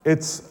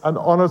It's an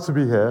honor to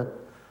be here.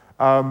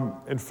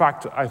 In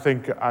fact, I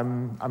think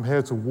I'm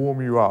here to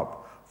warm you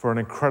up for an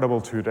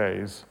incredible 2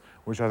 days,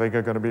 which I think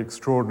are going to be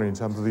extraordinary in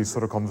terms of these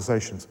sort of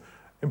conversations,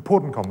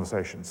 important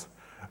conversations.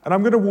 And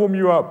I'm going to warm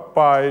you up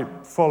by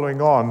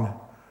following on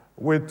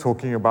with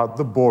talking about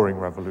the boring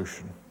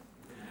revolution.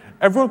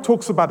 Everyone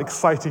talks about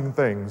exciting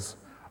things.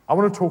 I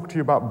want to talk to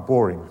you about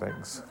boring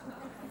things,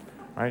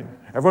 right?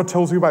 Everyone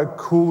tells you about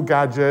cool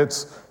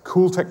gadgets,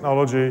 cool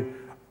technology.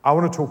 I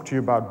want to talk to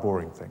you about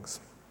boring things.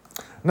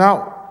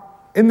 Now,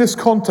 in this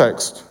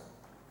context,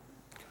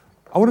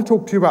 I want to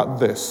talk to you about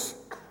this.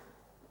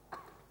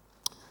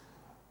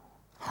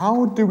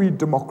 How do we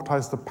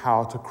democratize the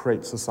power to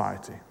create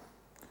society?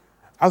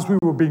 As we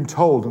were being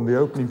told in the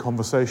opening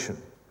conversation,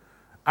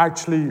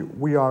 actually,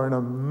 we are in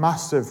a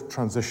massive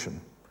transition,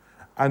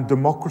 and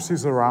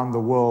democracies around the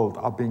world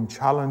are being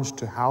challenged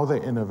to how they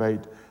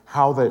innovate,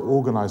 how they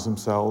organize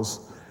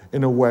themselves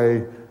in a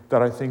way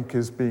that I think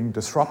is being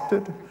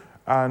disrupted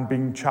and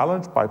being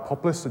challenged by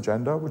populist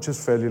agenda, which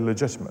is fairly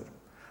legitimate.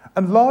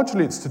 And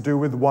largely it's to do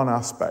with one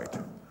aspect.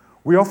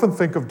 We often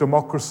think of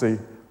democracy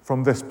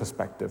from this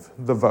perspective,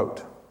 the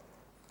vote.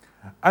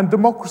 And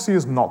democracy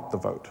is not the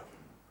vote.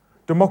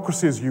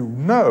 Democracy, as you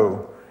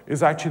know,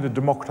 is actually the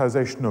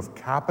democratization of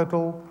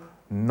capital,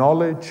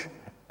 knowledge,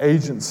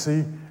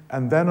 agency,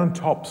 and then on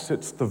top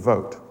sits the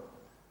vote.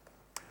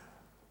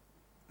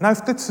 Now,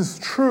 if this is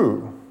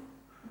true,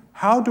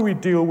 how do we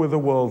deal with a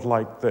world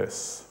like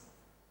this?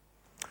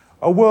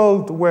 A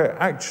world where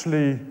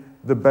actually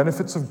the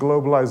benefits of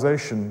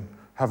globalization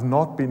have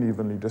not been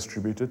evenly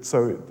distributed.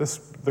 So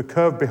the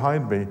curve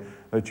behind me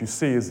that you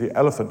see is the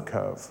elephant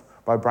curve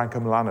by Branko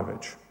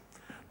Milanovic.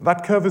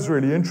 That curve is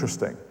really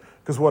interesting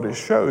because what it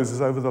shows is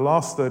over the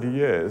last 30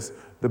 years,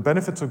 the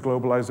benefits of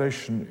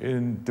globalization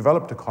in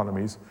developed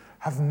economies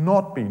have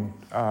not been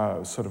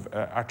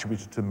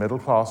attributed to middle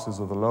classes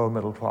or the lower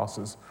middle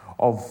classes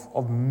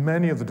of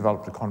many of the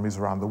developed economies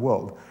around the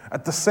world.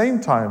 At the same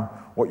time,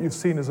 what you've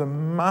seen is a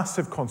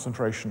massive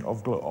concentration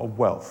of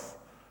wealth,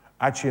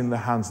 actually in the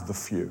hands of the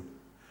few.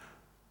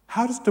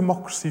 How does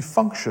democracy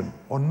function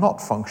or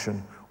not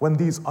function when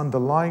these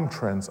underlying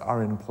trends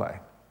are in play?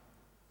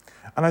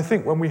 And I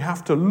think when we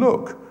have to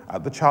look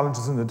at the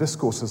challenges and the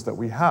discourses that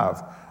we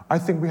have, I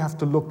think we have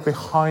to look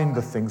behind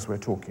the things we're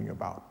talking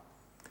about.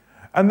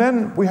 And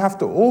then we have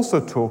to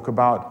also talk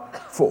about,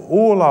 for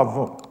all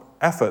our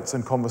efforts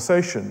and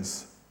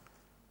conversations,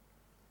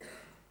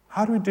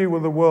 how do we deal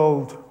with a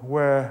world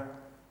where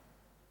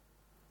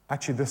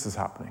actually this is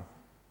happening?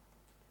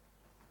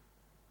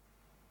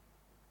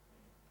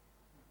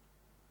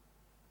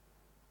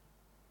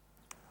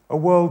 A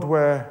world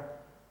where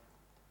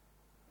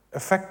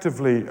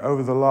effectively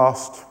over the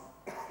last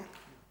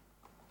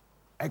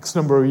X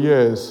number of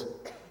years,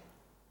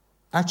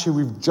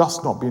 actually we've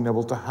just not been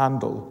able to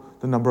handle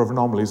the number of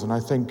anomalies. And I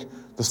think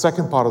the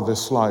second part of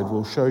this slide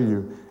will show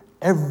you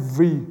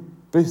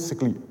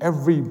basically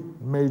every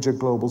major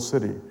global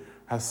city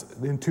has,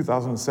 in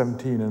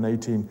 2017 and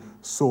 18,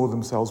 saw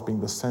themselves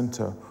being the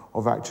center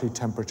of actually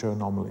temperature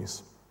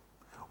anomalies.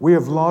 We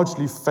have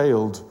largely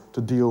failed to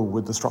deal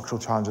with the structural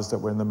challenges that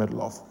we're in the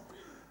middle of.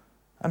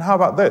 And how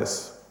about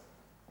this?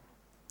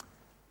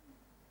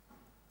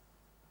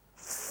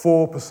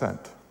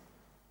 4%.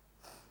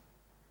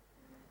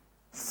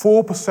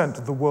 4%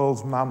 of the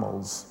world's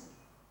mammals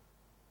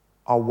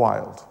are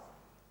wild.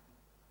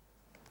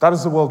 That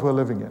is the world we're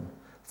living in.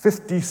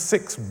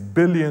 56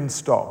 billion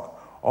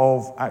stock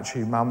of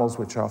actually mammals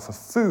which are for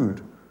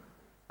food,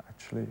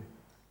 actually,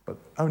 but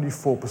only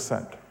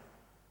 4%.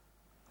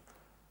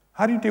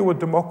 How do you deal with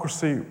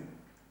democracy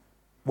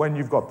when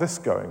you've got this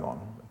going on?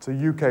 It's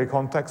a UK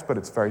context, but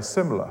it's very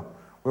similar,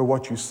 where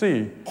what you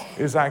see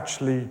is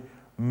actually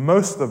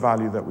most of the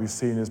value that we've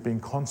seen is being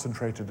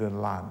concentrated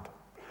in land.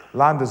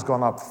 Land has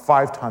gone up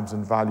 5 times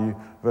in value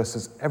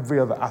versus every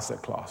other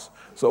asset class.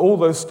 So all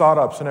those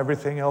startups and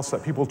everything else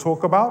that people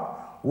talk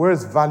about, where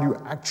is value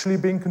actually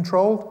being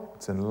controlled?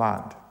 It's in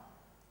land.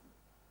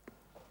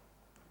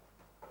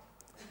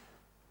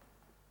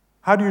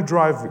 How do you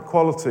drive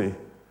equality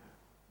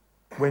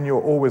when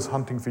you're always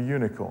hunting for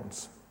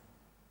unicorns?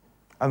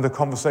 And the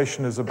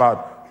conversation is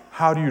about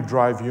how do you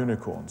drive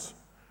unicorns?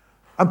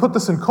 And put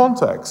this in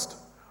context.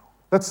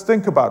 Let's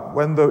think about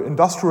when the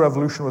Industrial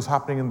Revolution was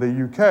happening in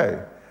the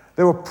UK.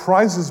 There were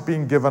prizes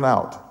being given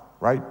out,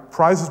 right?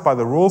 Prizes by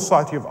the Royal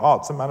Society of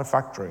Arts and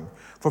Manufacturing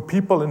for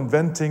people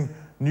inventing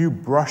new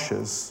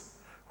brushes,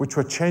 which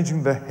were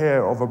changing the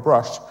hair of a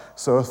brush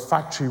so a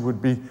factory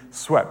would be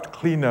swept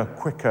cleaner,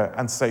 quicker,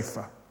 and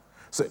safer.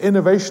 So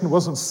innovation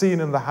wasn't seen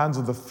in the hands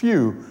of the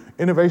few.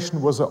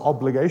 Innovation was an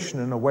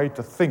obligation and a way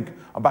to think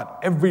about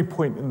every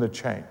point in the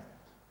chain.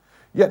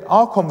 Yet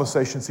our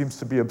conversation seems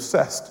to be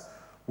obsessed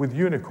with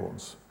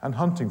unicorns and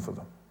hunting for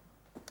them.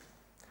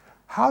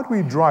 How do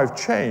we drive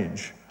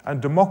change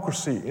and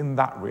democracy in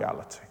that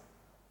reality?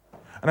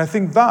 And I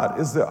think that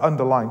is the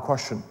underlying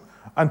question.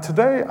 And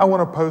today I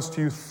want to pose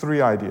to you 3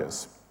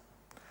 ideas.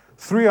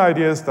 3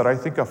 ideas that I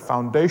think are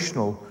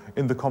foundational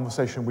in the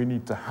conversation we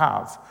need to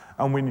have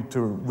and we need to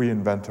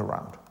reinvent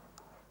around.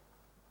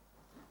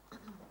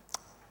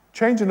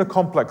 change in a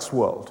complex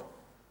world.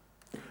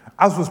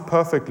 As was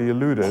perfectly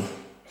alluded,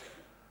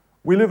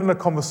 we live in a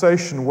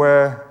conversation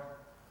where,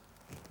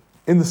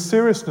 in the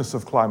seriousness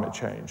of climate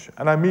change,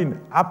 and I mean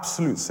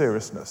absolute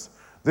seriousness,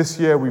 this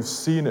year we've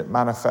seen it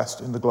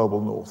manifest in the global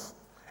north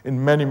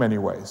in many, many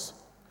ways.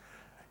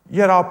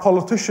 Yet our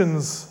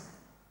politicians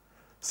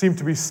seem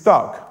to be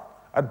stuck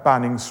at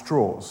banning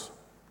straws.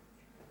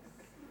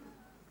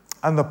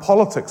 And the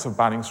politics of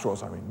banning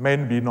straws, I mean,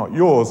 maybe not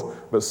yours,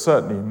 but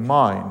certainly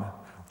mine,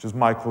 which is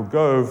Michael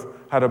Gove,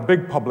 had a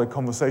big public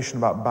conversation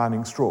about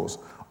banning straws.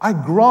 I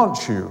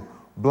grant you,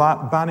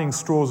 banning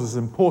straws is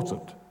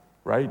important,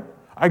 right?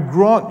 I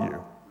grant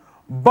you.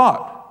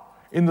 But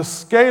in the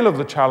scale of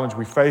the challenge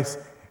we face,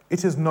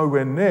 it is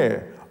nowhere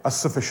near a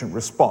sufficient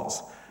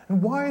response.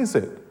 And why is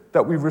it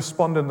that we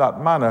respond in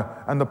that manner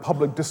and the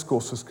public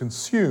discourse is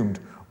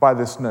consumed by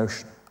this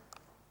notion?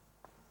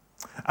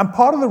 And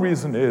part of the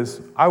reason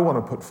is, I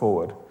want to put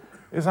forward,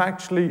 is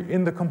actually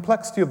in the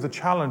complexity of the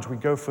challenge, we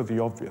go for the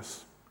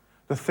obvious,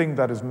 the thing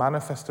that is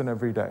manifest in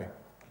every day.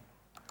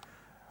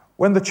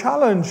 When the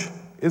challenge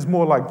is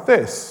more like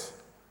this,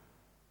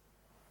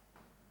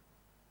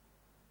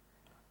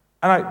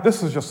 and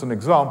this is just an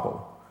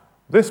example.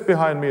 This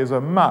behind me is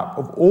a map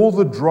of all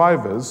the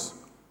drivers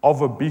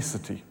of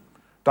obesity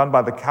done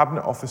by the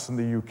Cabinet Office in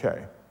the UK.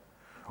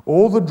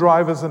 All the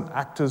drivers and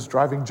actors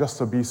driving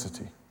just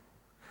obesity.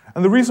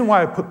 And the reason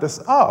why I put this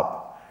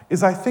up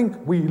is I think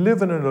we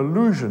live in an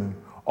illusion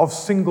of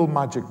single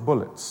magic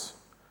bullets,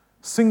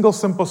 single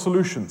simple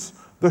solutions.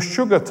 The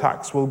sugar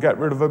tax will get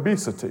rid of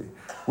obesity.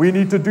 We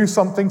need to do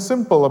something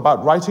simple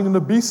about writing an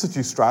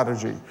obesity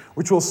strategy,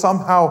 which will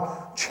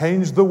somehow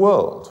change the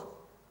world.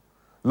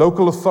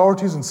 Local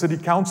authorities and city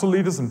council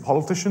leaders and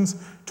politicians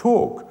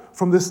talk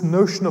from this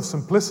notion of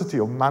simplicity,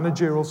 of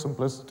managerial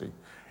simplicity,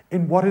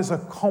 in what is a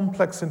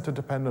complex,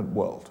 interdependent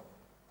world.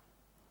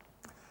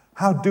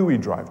 How do we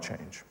drive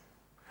change?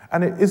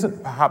 And it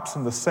isn't perhaps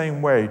in the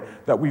same way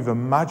that we've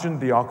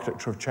imagined the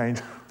architecture of change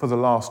for the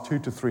last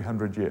 200 to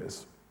 300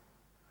 years.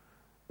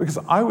 Because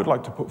I would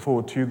like to put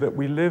forward to you that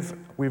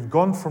we've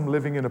gone from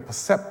living in a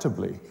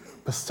perceptibly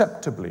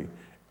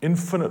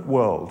infinite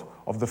world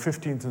of the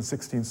 15th and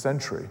 16th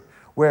century,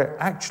 where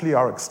actually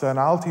our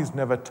externalities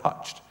never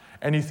touched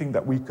anything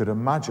that we could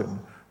imagine,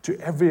 to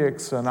every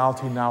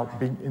externality now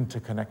being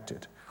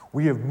interconnected.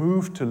 We have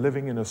moved to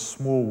living in a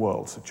small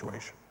world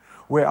situation,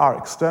 where our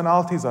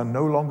externalities are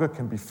no longer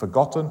can be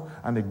forgotten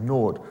and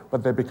ignored,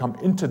 but they become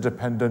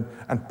interdependent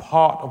and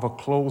part of a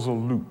causal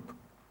loop.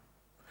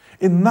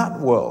 In that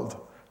world,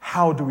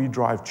 how do we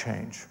drive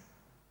change?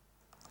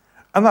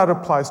 And that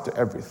applies to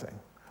everything.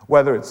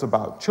 Whether it's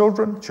about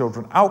children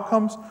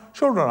outcomes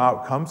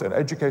and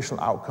educational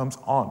outcomes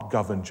aren't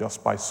governed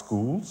just by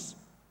schools.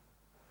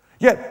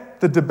 Yet,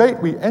 the debate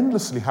we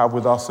endlessly have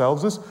with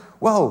ourselves is,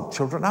 well,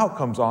 children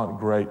outcomes aren't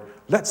great,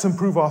 let's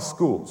improve our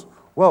schools.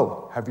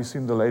 Well, have you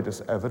seen the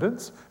latest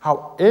evidence?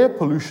 How air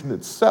pollution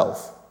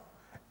itself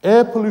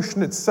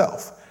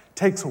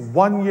takes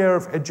 1 year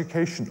of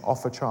education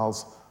off a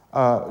child's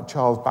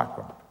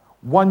background.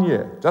 1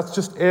 year, that's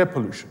just air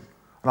pollution.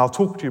 And I'll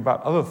talk to you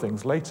about other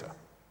things later.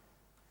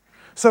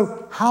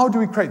 So how do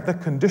we create the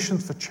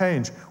conditions for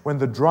change when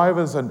the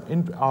drivers and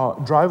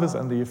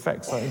the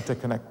effects are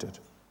interconnected?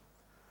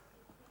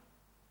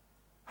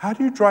 How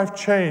do you drive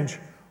change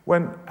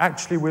when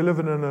actually we live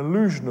in an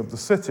illusion of the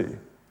city,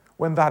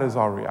 when that is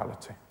our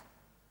reality?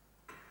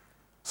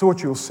 So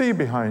what you'll see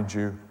behind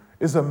you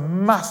is a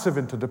massive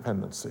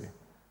interdependency.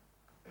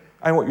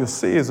 And what you'll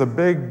see is a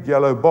big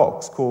yellow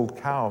box called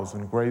cows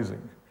and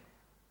grazing.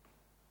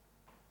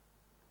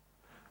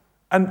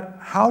 And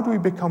how do we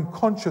become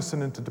conscious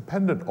and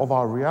interdependent of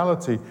our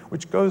reality,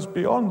 which goes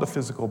beyond the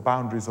physical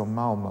boundaries of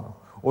Malmo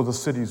or the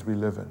cities we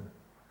live in,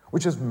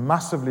 which is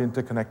massively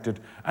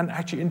interconnected and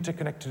actually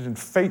interconnected in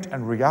fate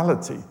and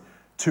reality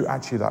to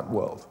actually that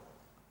world?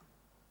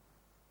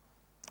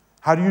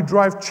 How do you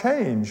drive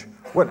change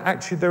when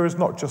actually there is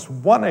not just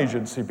one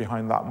agency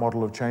behind that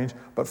model of change,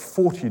 but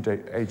 40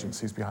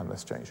 agencies behind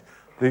this change?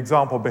 The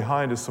example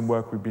behind is some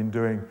work we've been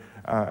doing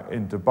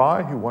in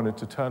Dubai, who wanted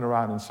to turn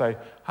around and say,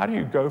 how do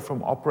you go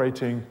from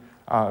operating,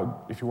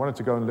 if you wanted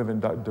to go and live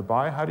in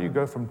Dubai, how do you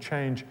go from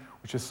change,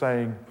 which is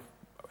saying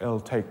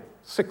it'll take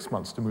 6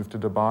 months to move to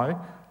Dubai,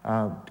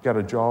 to get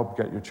a job,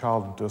 get your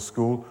child into a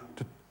school,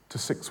 to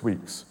 6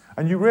 weeks?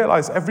 And you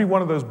realize every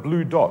one of those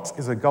blue dots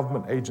is a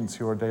government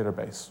agency or a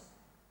database.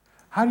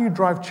 How do you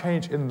drive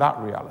change in that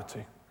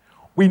reality?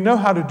 We know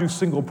how to do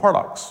single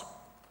products,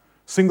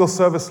 single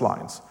service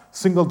lines,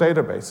 single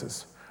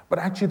databases, but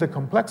actually the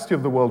complexity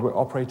of the world we're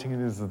operating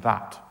in is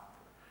that.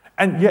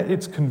 And yet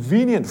it's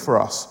convenient for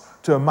us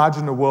to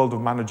imagine a world of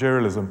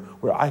managerialism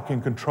where I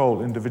can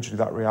control individually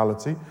that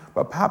reality,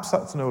 but perhaps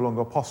that's no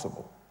longer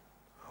possible.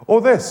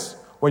 Or this,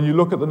 when you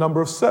look at the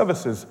number of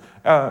services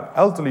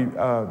elderly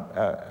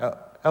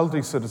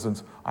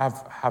citizens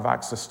have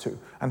access to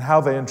and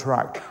how they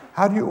interact.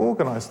 How do you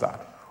organize that?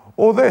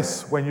 Or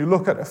this, when you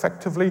look at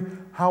effectively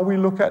how we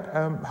look at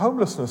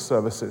homelessness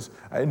services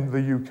in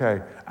the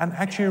UK, and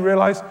actually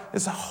realize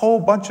there's a whole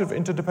bunch of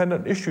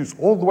interdependent issues,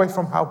 all the way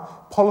from how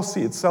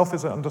policy itself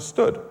is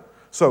understood.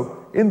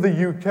 So in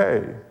the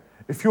UK,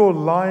 if you're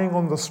lying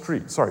on the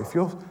street, if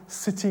you're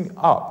sitting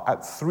up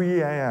at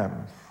 3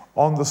 a.m.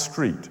 on the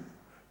street,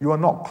 you are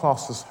not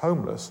classed as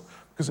homeless,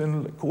 because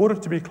in order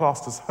to be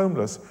classed as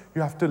homeless,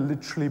 you have to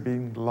literally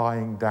be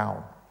lying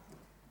down.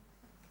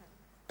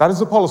 That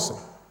is a policy.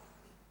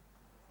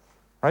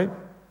 Right?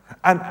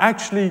 And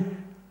actually,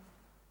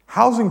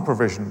 housing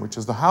provision, which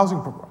is the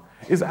housing program,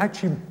 is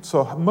actually,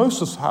 so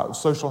most of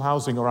social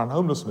housing around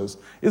homelessness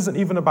isn't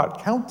even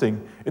about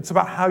counting, it's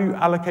about how you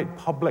allocate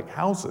public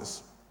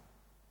houses,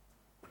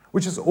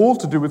 which is all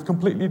to do with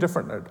completely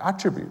different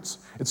attributes.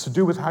 It's to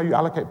do with how you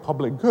allocate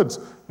public goods,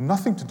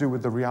 nothing to do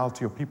with the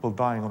reality of people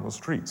dying on the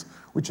streets,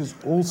 which is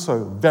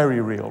also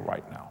very real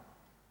right now.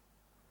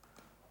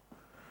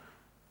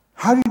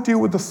 How do you deal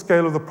with the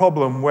scale of the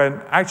problem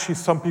when actually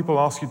some people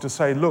ask you to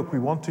say, look, we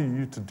want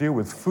you to deal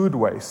with food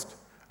waste,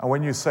 and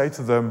when you say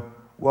to them,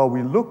 well,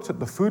 we looked at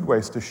the food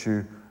waste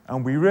issue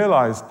and we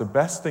realized the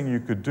best thing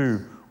you could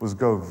do was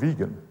go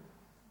vegan?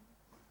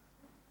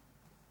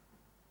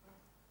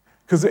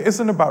 Because it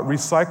isn't about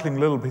recycling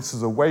little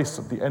pieces of waste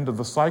at the end of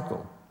the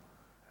cycle.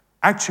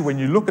 Actually, when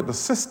you look at the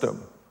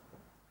system,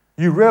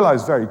 you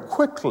realize very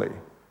quickly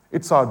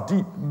it's our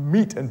deep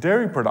meat and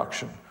dairy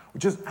production,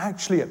 which is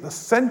actually at the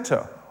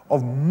center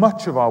of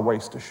much of our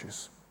waste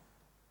issues.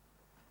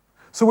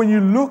 So when you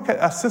look at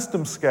a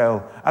system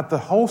scale, at the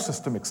whole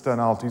system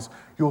externalities,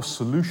 your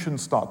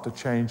solutions start to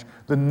change,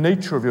 the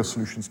nature of your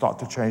solutions start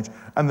to change,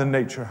 and the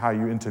nature of how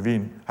you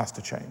intervene has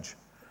to change.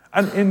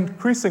 And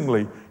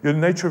increasingly, your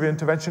nature of your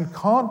intervention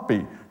can't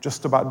be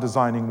just about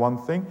designing one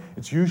thing,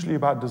 it's usually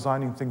about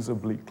designing things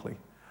obliquely,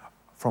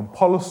 from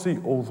policy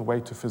all the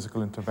way to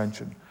physical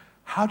intervention.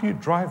 How do you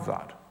drive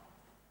that?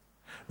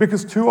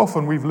 Because too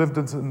often we've lived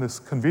in this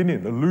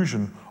convenient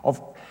illusion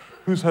of,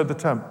 who's heard the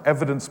term,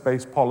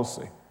 evidence-based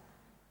policy?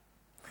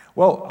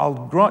 Well,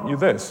 I'll grant you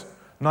this,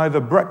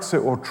 neither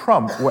Brexit or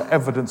Trump were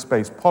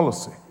evidence-based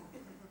policy,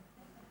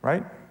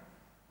 right?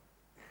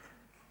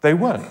 They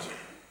weren't.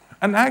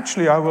 And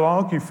actually, I will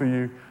argue for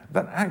you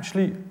that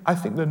actually, I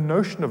think the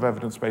notion of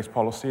evidence-based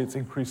policy is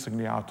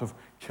increasingly out of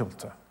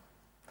kilter.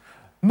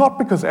 Not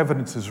because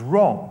evidence is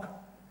wrong,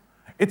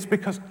 it's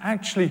because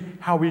actually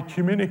how we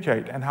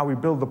communicate and how we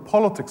build the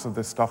politics of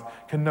this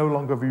stuff can no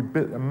longer be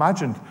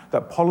imagined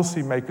that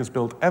policymakers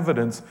build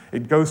evidence,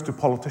 it goes to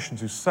politicians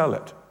who sell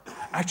it.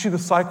 Actually, the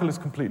cycle is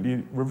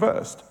completely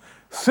reversed.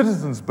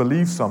 Citizens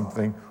believe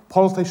something,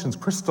 politicians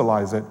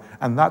crystallize it,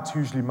 and that's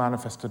usually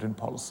manifested in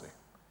policy.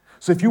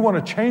 So if you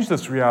want to change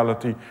this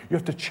reality, you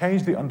have to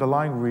change the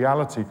underlying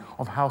reality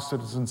of how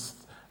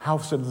citizens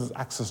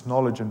access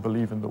knowledge and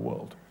believe in the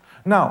world.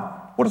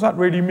 Now, what does that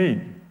really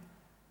mean?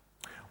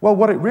 Well,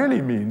 what it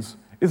really means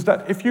is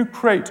that if you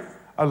create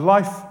a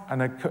life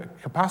and a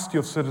capacity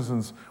of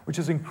citizens which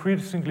is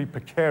increasingly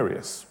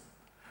precarious,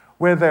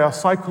 where they are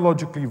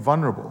psychologically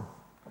vulnerable,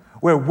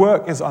 where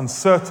work is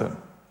uncertain,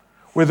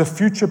 where the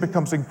future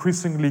becomes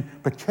increasingly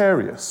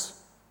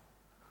precarious,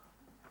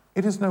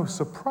 it is no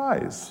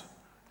surprise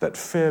that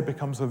fear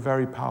becomes a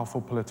very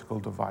powerful political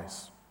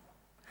device.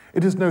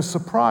 It is no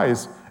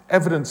surprise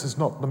evidence is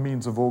not the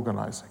means of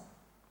organizing.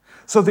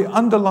 So the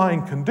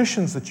underlying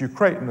conditions that you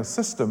create in a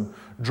system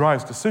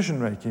drives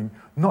decision-making,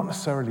 not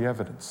necessarily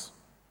evidence.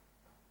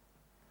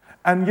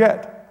 And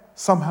yet,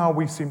 somehow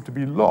we seem to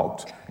be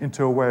locked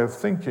into a way of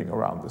thinking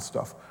around this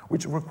stuff,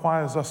 which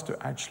requires us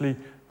to actually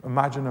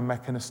imagine a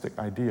mechanistic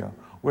idea,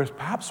 whereas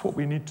perhaps what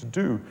we need to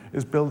do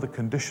is build the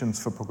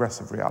conditions for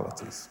progressive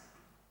realities.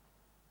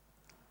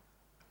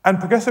 And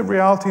progressive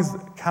realities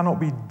cannot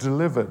be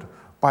delivered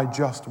by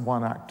just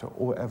one actor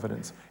or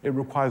evidence. It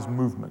requires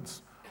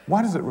movements.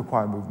 Why does it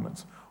require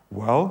movements?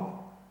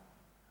 Well,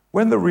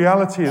 when the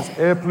reality is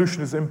air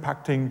pollution is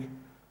impacting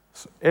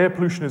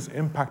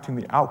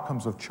the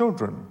outcomes of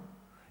children,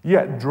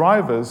 yet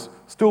drivers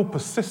still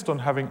persist on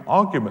having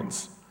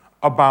arguments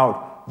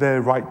about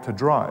their right to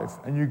drive.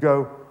 And you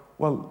go,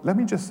 well, let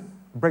me just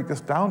break this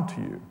down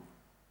to you.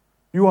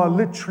 You are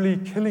literally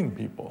killing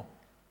people.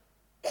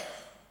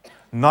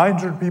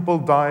 900 people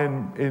die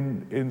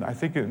in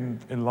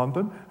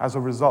London as a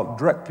result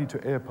directly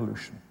to air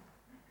pollution.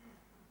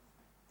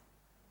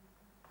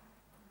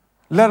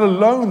 Let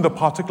alone the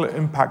particular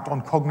impact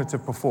on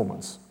cognitive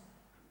performance.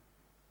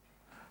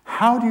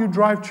 How do you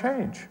drive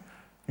change?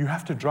 You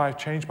have to drive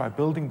change by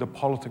building the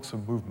politics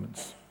of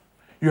movements.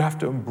 You have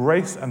to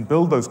embrace and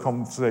build those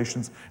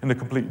conversations in a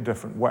completely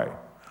different way.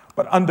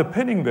 But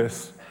underpinning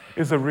this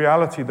is a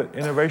reality that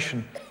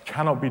innovation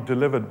cannot be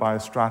delivered by a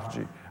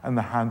strategy in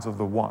the hands of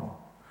the one,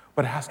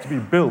 but it has to be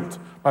built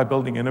by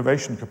building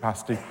innovation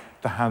capacity in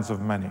the hands of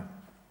many.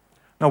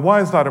 Now,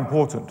 why is that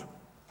important?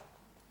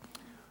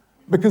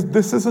 Because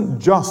this isn't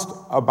just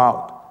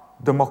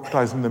about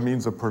democratizing the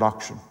means of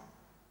production,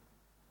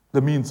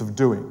 the means of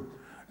doing.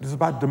 It is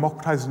about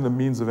democratizing the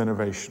means of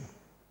innovation.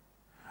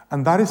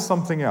 And that is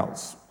something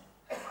else.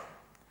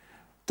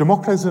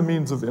 Democratizing the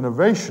means of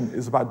innovation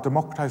is about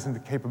democratizing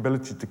the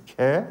capability to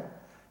care,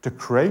 to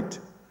create,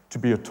 to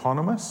be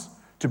autonomous,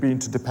 to be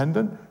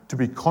interdependent, to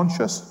be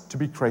conscious, to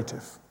be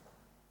creative.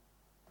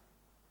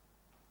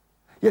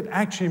 Yet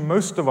actually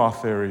most of our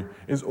theory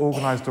is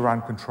organized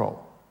around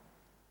control.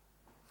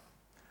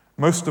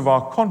 Most of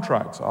our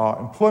contracts, our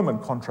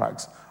employment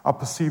contracts, are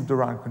perceived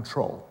around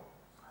control.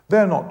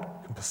 They're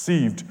not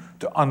perceived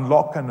to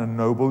unlock and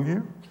ennoble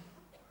you.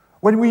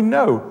 When we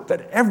know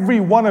that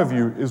every one of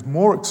you is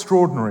more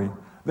extraordinary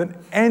than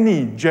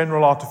any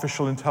general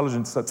artificial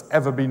intelligence that's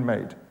ever been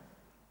made.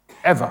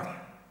 Ever.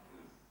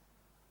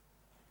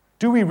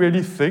 Do we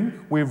really think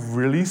we've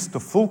released the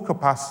full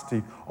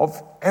capacity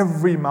of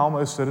every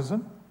Malmo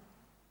citizen?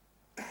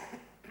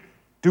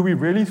 Do we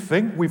really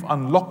think we've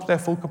unlocked their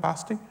full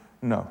capacity?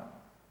 No.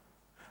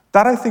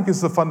 That, I think, is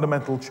the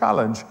fundamental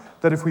challenge,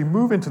 that if we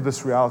move into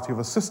this reality of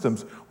a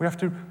systems, we have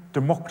to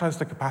democratize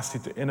the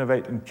capacity to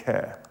innovate and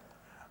care.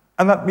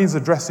 And that means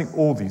addressing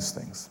all these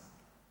things.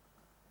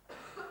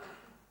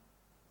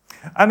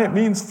 And it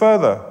means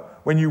further,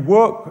 when you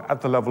work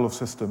at the level of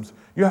systems,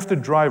 you have to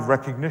drive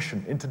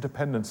recognition,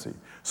 interdependency.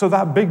 So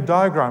that big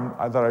diagram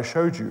that I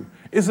showed you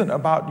isn't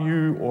about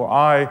you or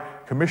I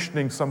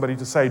commissioning somebody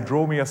to say,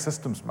 draw me a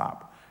systems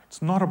map.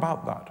 It's not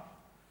about that.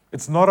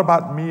 It's not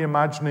about me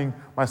imagining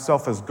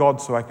myself as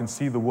God so I can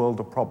see the world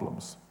of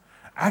problems.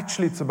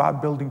 Actually, it's about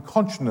building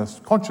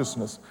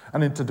consciousness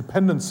and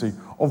interdependency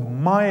of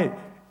my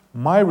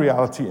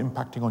reality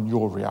impacting on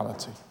your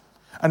reality.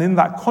 And in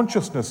that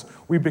consciousness,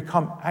 we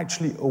become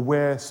actually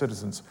aware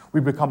citizens. We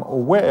become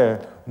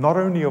aware not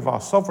only of our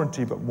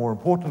sovereignty, but more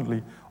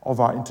importantly, of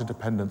our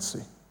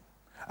interdependency.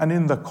 And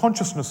in the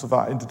consciousness of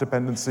our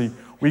interdependency,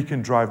 we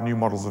can drive new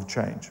models of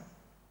change.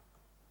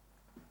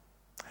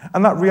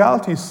 And that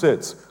reality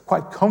sits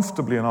quite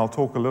comfortably, and I'll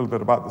talk a little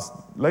bit about this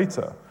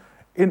later,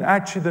 in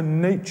actually the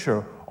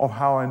nature of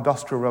how our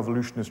industrial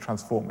revolution is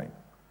transforming.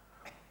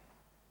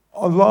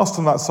 Last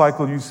on that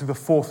cycle, you see the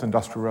fourth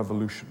industrial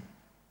revolution,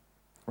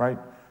 right?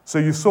 So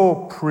you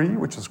saw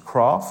which is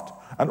craft,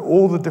 and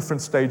all the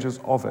different stages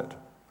of it.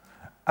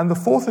 And the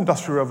fourth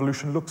industrial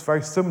revolution looks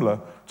very similar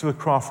to the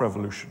craft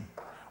revolution,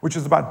 which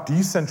is about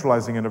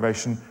decentralizing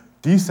innovation,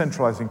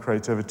 decentralizing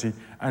creativity,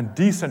 and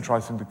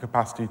decentralizing the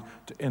capacity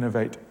to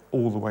innovate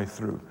all the way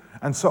through.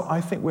 And so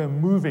I think we're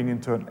moving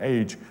into an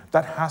age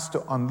that has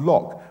to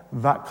unlock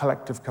that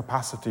collective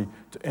capacity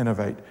to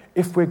innovate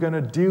if we're going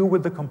to deal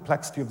with the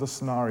complexity of the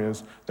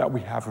scenarios that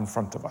we have in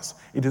front of us.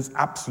 It is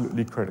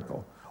absolutely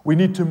critical. We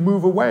need to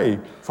move away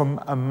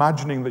from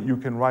imagining that you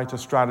can write a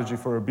strategy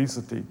for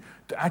obesity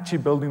to actually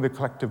building the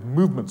collective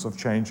movements of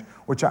change,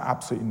 which are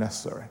absolutely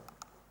necessary.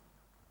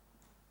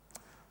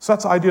 So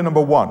that's idea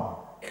number one.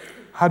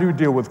 How do you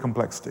deal with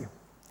complexity?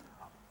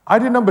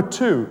 Idea number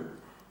two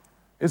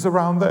is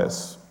around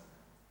this.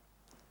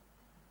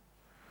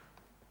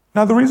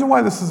 Now, the reason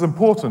why this is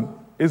important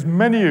is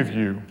many of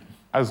you,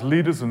 as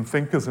leaders and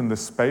thinkers in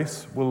this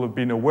space, will have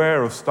been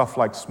aware of stuff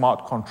like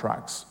smart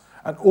contracts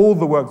and all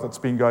the work that's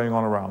been going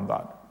on around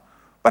that.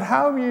 But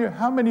how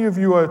many of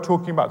you are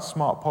talking about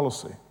smart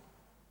policy?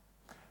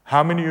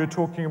 How many of you are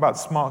talking about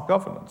smart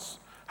governance?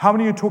 How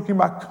many of you are talking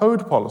about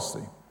code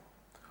policy?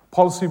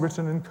 Policy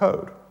written in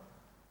code.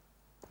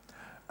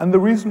 And the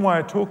reason why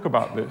I talk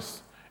about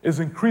this is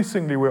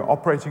increasingly we're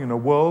operating in a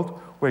world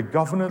where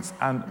governance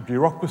and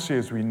bureaucracy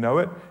as we know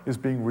it is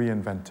being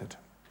reinvented.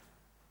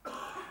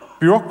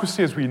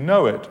 Bureaucracy as we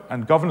know it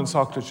and governance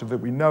architecture that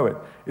we know it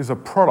is a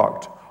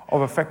product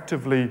of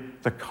effectively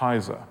the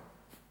Kaiser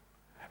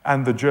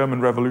and the German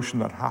Revolution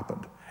that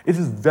happened. It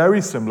is very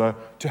similar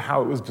to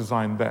how it was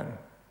designed then.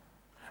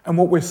 And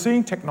what we're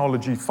seeing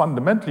technology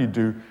fundamentally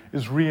do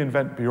is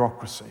reinvent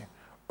bureaucracy.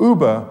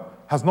 Uber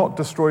has not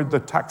destroyed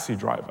the taxi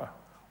driver.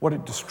 What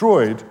it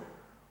destroyed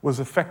was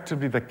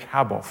effectively the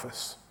cab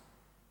office.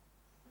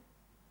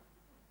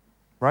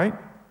 Right?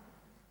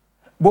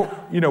 Well,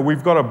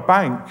 we've got a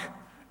bank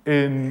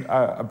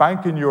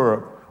in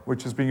Europe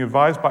which is being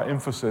advised by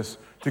Infosys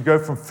to go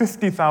from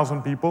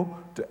 50,000 people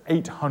to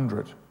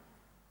 800.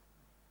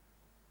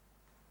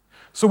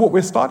 So what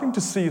we're starting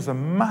to see is a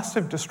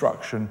massive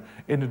destruction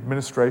in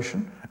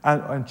administration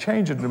and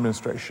change in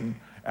administration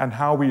and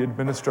how we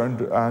administer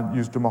and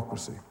use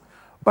democracy.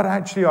 But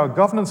actually our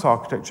governance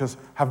architectures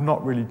have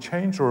not really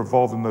changed or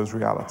evolved in those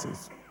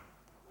realities.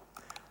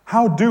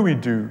 How do we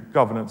do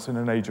governance in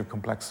an age of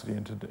complexity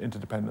and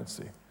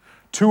interdependency?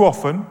 Too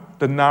often,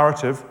 the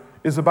narrative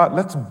is about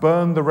let's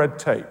burn the red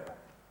tape.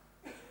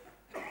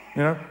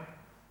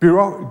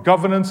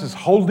 Governance is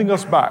holding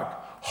us back,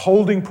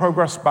 holding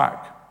progress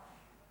back.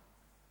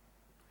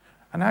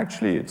 And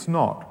actually, it's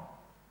not.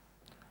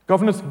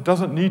 Governance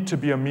doesn't need to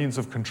be a means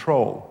of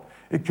control.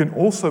 It can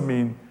also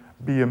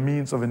be a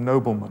means of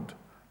ennoblement,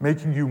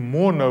 making you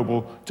more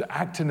noble to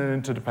act in an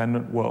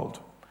interdependent world.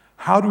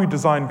 How do we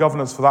design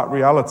governance for that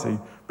reality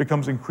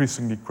becomes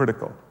increasingly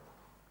critical.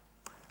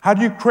 How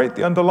do you create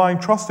the underlying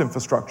trust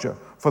infrastructure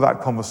for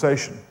that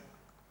conversation?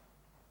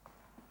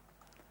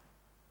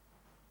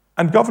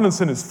 And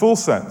governance in its full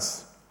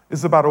sense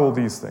is about all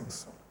these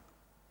things.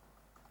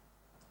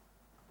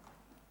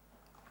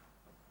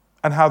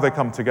 and how they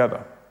come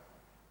together.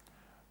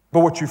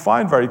 But what you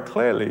find very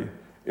clearly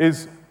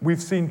is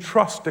we've seen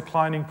trust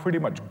declining pretty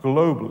much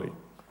globally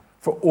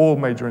for all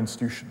major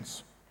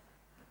institutions.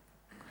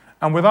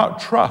 And without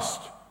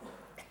trust,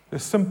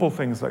 there's simple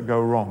things that go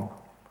wrong,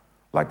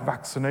 like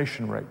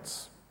vaccination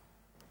rates.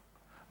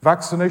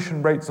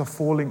 Vaccination rates are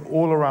falling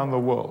all around the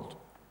world.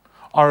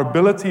 Our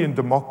ability in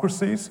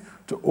democracies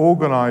to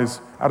organize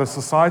at a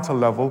societal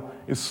level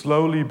is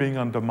slowly being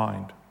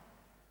undermined.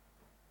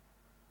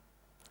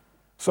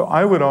 So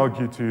I would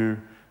argue to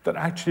you that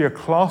actually a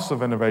class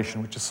of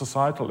innovation, which is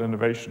societal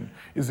innovation,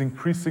 is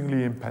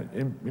increasingly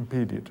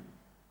impeded.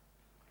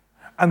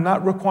 And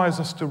that requires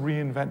us to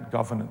reinvent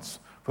governance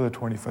for the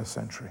 21st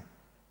century.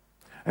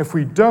 If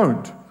we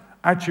don't,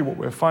 actually what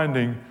we're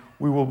finding,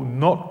 we will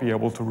not be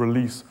able to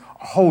release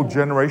a whole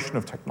generation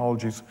of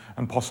technologies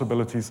and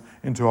possibilities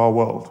into our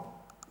world.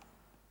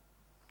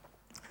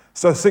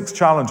 So 6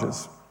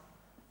 challenges.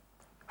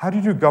 How do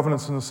you do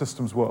governance in the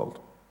systems world?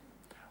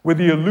 With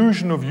the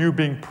illusion of you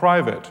being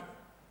private,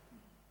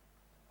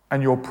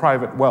 and your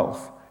private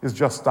wealth is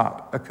just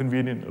that, a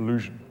convenient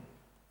illusion.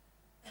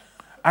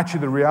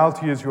 Actually, the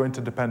reality is you're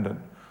interdependent.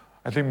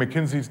 I think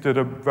McKinsey's did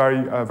a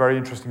very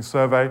interesting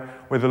survey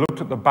where they looked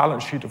at the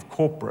balance sheet of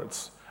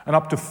corporates, and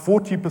up to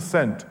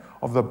 40%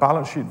 of the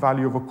balance sheet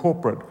value of a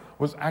corporate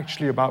was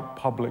actually about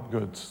public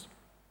goods,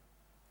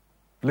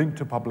 linked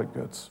to public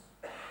goods.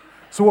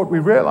 So what we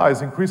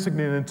realize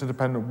increasingly in an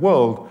interdependent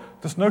world,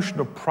 this notion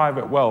of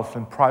private wealth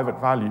and private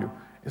value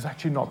is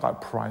actually not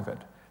that private.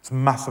 It's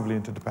massively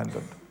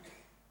interdependent.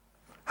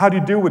 How do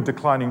you deal with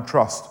declining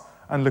trust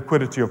and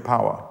liquidity of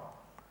power?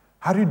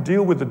 How do you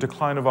deal with the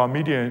decline of our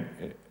media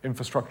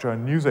infrastructure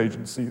and news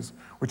agencies,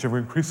 which have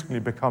increasingly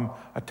become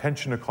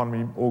attention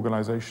economy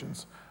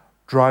organizations,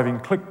 driving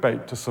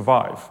clickbait to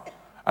survive,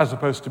 as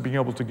opposed to being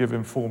able to give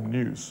informed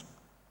news?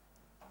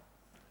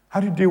 How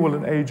do you deal with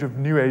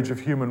an new age of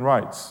human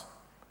rights,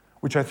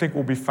 which I think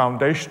will be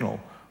foundational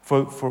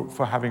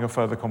for having a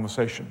further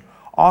conversation?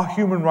 Our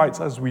human rights,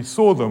 as we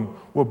saw them,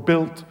 were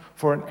built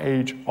for an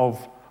age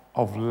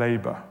of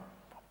labor,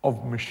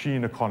 of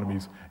machine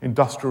economies,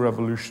 Industrial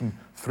Revolution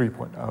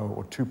 3.0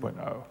 or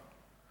 2.0.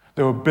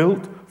 They were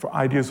built for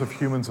ideas of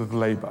humans as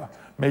labor,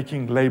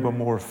 making labor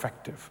more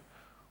effective.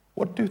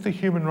 What do the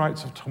human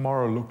rights of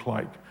tomorrow look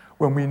like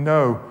when we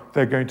know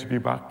they're going to be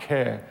about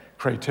care,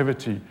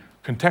 creativity,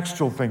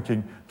 contextual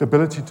thinking, the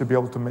ability to be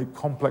able to make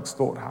complex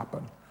thought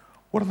happen?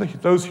 What do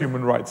those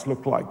human rights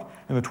look like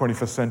in the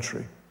 21st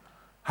century?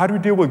 How do we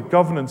deal with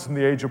governance in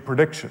the age of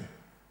prediction?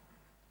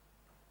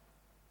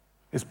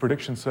 Is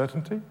prediction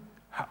certainty?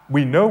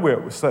 We know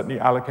where certainly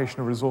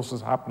allocation of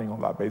resources happening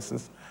on that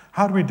basis.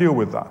 How do we deal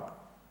with that?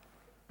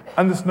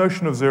 And this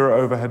notion of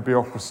zero overhead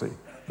bureaucracy,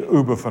 the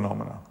Uber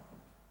phenomena.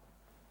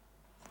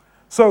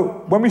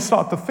 So when we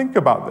start to think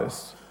about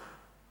this,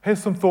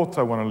 here's some thoughts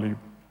I want to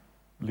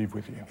leave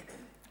with you.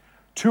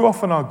 Too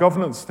often our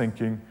governance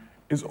thinking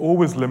is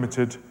always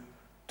limited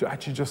to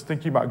actually just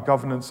thinking about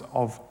governance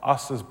of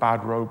us as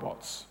bad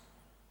robots.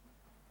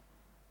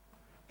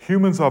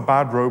 Humans are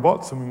bad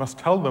robots, and we must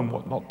tell them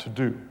what not to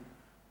do.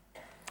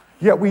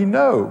 Yet we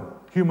know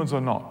humans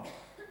are not.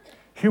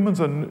 Humans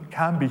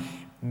can be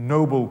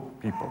noble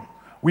people.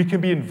 We can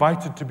be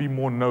invited to be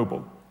more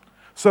noble.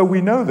 So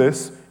we know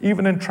this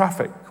even in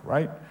traffic,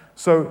 right?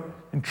 So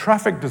in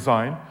traffic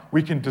design,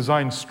 we can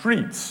design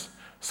streets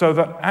so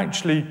that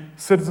actually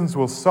citizens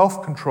will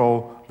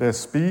self-control their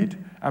speed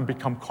and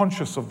become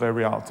conscious of their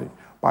reality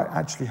by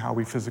actually how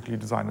we physically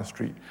design a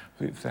street.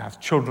 If they have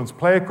children's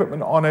play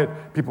equipment on it,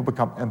 people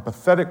become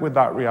empathetic with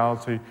that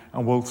reality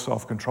and will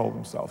self-control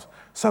themselves.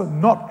 So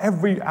not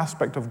every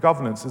aspect of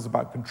governance is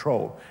about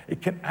control.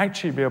 It can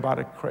actually be about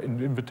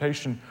an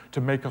invitation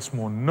to make us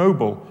more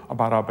noble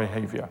about our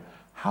behavior.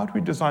 How do we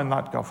design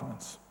that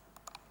governance?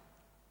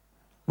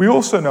 We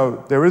also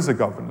know there is a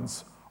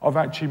governance of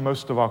actually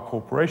most of our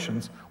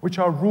corporations, which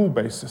are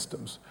rule-based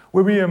systems,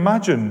 where we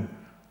imagine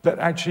that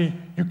actually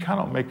you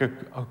cannot make a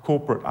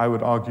corporate, I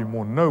would argue,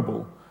 more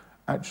noble,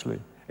 actually.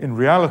 In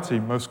reality,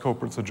 most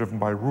corporates are driven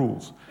by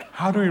rules.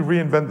 How do we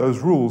reinvent those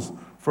rules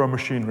for a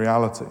machine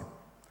reality?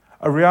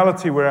 A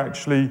reality where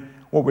actually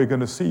what we're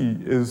going to see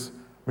is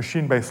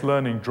machine-based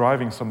learning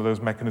driving some of those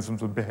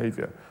mechanisms of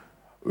behavior.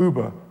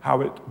 Uber,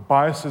 how it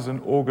biases and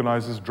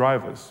organizes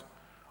drivers.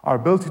 Our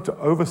ability to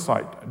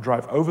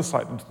drive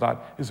oversight into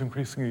that is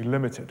increasingly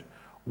limited.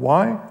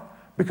 Why?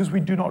 Because we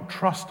do not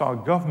trust our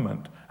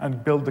government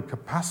and build the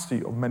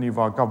capacity of many of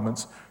our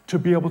governments to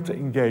be able to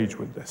engage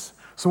with this.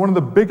 So one of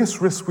the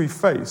biggest risks we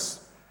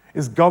face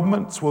is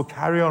governments will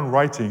carry on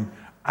writing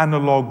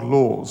analog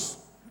laws,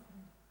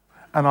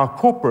 and our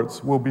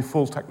corporates will be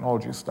full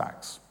technology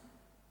stacks.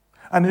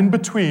 And in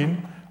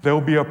between, there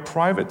will be a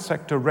private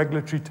sector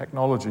regulatory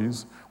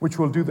technologies which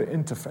will do the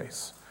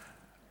interface.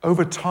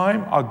 Over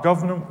time, our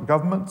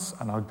governments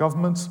and our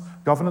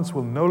governance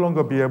will no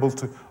longer be able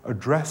to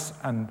address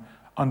and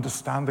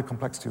understand the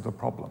complexity of the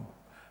problem.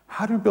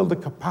 How do we build the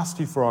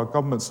capacity for our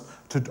governments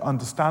to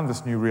understand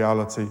this new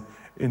reality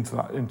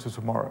into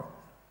tomorrow?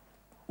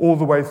 All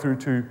the way through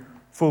to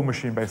full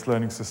machine-based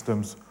learning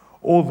systems,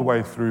 all the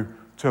way through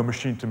to a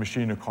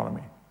machine-to-machine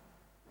economy.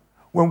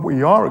 When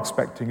we are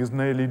expecting is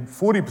nearly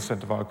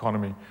 40% of our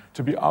economy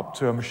to be up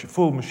to a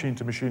full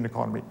machine-to-machine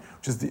economy,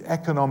 which is the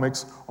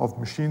economics of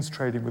machines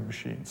trading with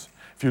machines.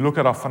 If you look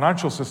at our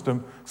financial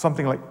system,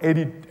 something like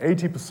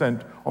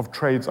 80% of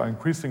trades are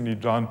increasingly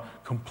done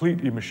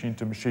completely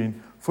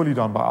machine-to-machine, fully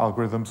done by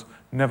algorithms,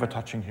 never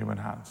touching human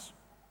hands.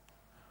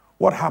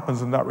 What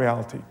happens in that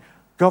reality?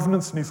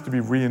 Governance needs to be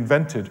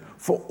reinvented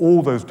for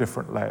all those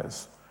different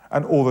layers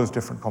and all those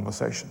different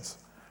conversations.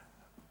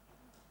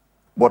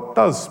 What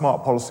does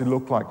smart policy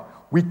look like?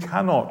 We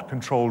cannot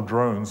control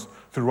drones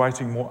through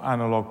writing more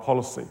analog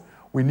policy.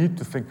 We need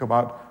to think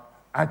about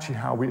actually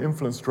how we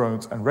influence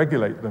drones and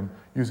regulate them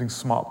using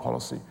smart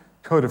policy,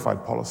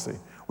 codified policy,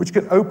 which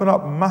can open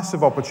up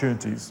massive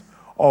opportunities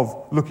of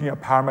looking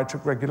at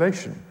parametric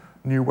regulation,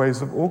 new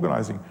ways of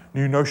organizing,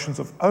 new notions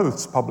of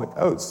oaths, public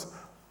oaths,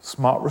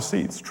 smart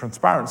receipts,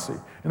 transparency,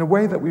 in a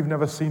way that we've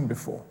never seen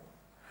before.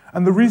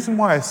 And the reason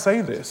why I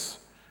say this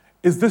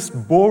is this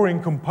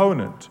boring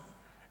component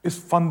is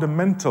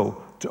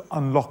fundamental to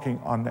unlocking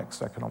our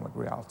next economic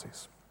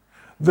realities.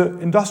 The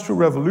Industrial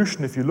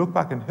Revolution, if you look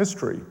back in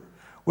history,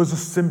 was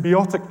a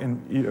symbiotic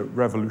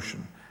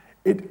revolution.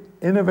 It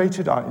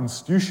innovated our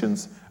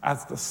institutions,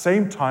 at the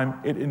same time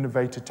it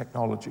innovated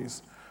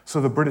technologies. So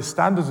the British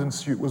Standards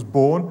Institute was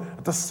born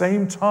at the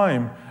same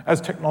time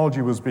as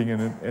technology was being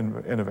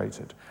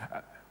innovated.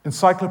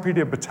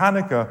 Encyclopedia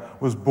Britannica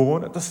was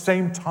born at the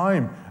same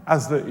time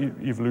as the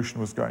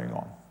evolution was going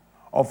on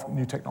of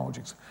new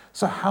technologies.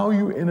 So how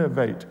you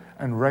innovate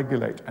and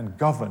regulate and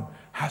govern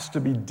has to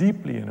be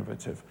deeply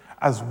innovative,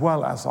 as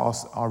well as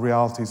our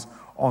realities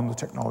on the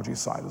technology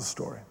side of the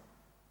story.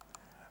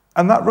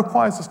 And that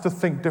requires us to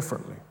think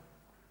differently.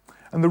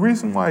 And the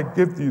reason why I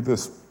give you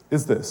this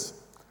is this.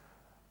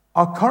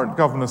 Our current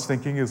governance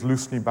thinking is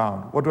loosely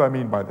bound. What do I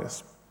mean by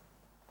this?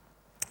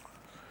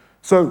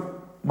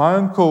 So my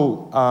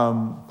uncle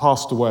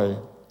passed away,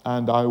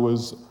 and I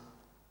was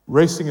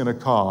racing in a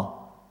car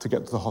to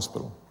get to the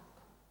hospital.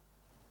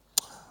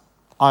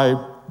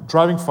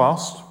 Driving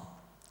fast,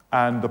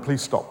 and the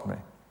police stopped me.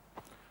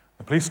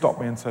 The police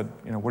stopped me and said,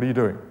 what are you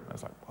doing? I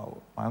was like,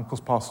 well, my uncle's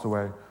passed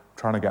away, I'm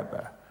trying to get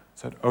there. I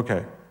said, okay.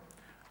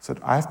 I said,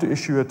 I have to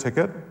issue a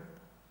ticket,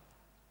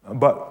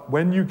 but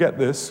when you get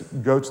this,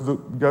 go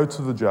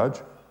to the judge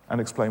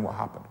and explain what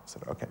happened. I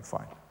said, okay,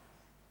 fine.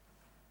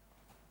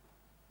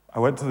 I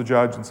went to the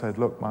judge and said,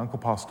 look, my uncle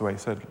passed away. He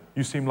said,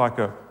 you seem like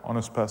an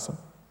honest person.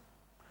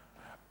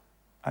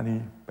 And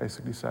he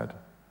basically said,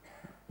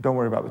 don't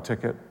worry about the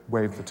ticket,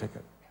 waive the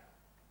ticket.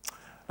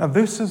 Now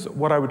this is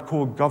what I would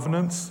call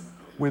governance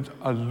with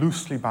a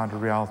loosely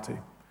bounded reality.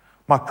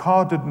 My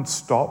car didn't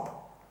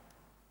stop.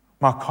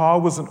 My car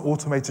wasn't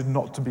automated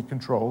not to be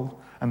controlled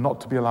and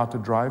not to be allowed to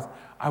drive.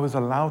 I was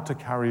allowed to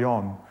carry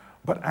on,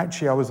 but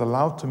actually I was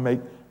allowed to make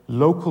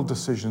local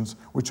decisions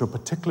which are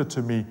particular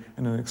to me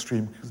in an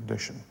extreme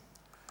condition.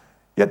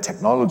 Yet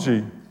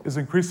technology is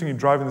increasingly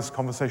driving this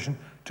conversation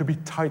to be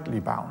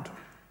tightly bound.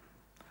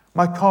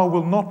 My car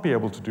will not be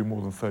able to do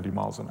more than 30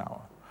 miles an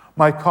hour.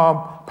 My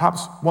car,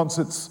 perhaps once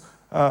it's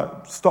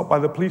stopped by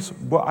the police,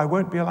 I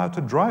won't be allowed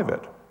to drive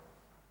it.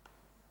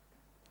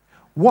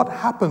 What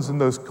happens in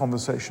those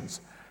conversations?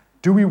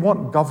 Do we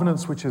want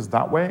governance which is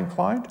that way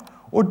inclined?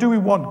 Or do we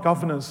want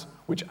governance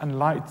which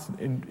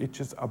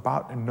is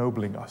about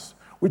ennobling us?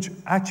 Which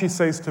actually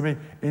says to me,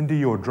 Indy,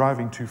 you're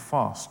driving too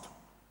fast.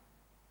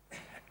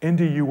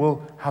 Indy, you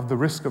will have the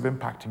risk of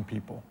impacting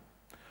people.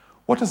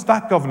 What does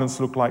that governance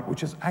look like,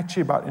 which is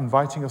actually about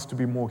inviting us to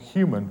be more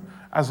human,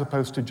 as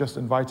opposed to just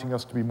inviting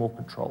us to be more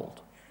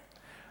controlled?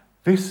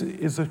 This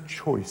is a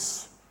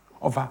choice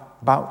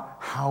about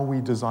how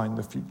we design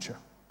the future.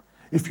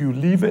 If you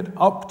leave it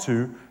up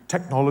to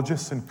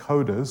technologists and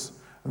coders,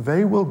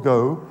 they will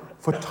go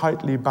for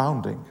tightly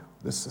bounding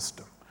this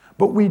system.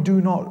 But we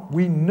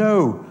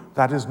know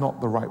that is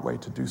not the right way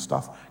to do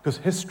stuff, because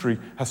history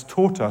has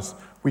taught us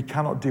we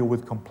cannot deal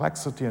with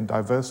complexity and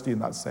diversity in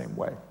that same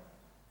way.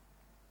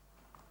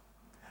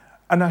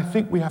 And I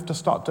think we have to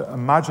start to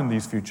imagine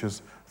these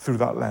futures through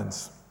that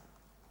lens.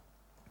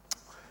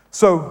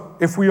 So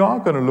if we are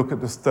going to look at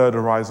this third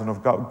horizon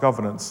of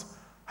governance,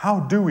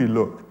 how do we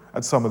look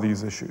at some of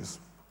these issues?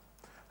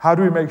 How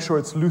do we make sure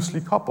it's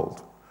loosely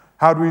coupled?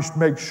 How do we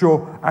make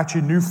sure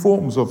actually new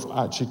forms of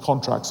actually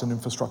contracts and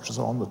infrastructures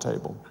are on the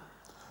table?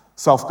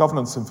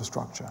 Self-governance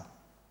infrastructure.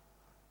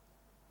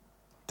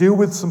 Deal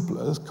with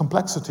some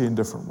complexity in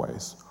different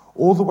ways,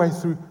 all the way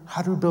through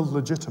how do we build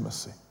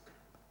legitimacy?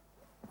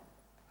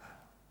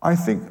 I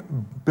think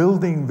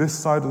building this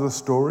side of the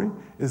story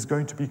is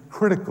going to be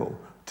critical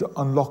to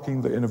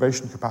unlocking the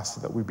innovation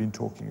capacity that we've been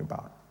talking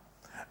about.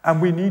 And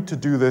we need to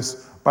do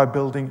this by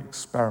building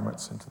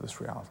experiments into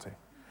this reality.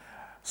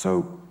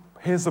 So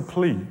here's a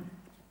plea.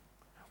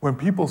 When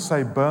people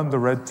say burn the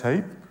red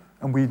tape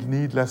and we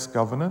need less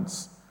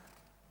governance,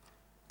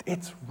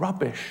 it's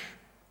rubbish.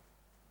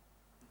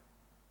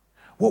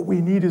 What we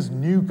need is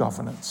new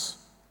governance.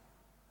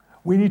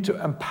 We need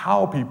to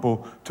empower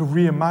people to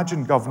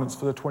reimagine governance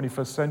for the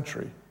 21st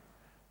century.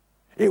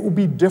 It will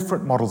be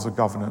different models of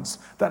governance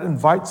that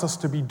invites us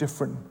to be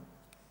different.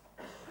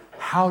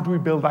 How do we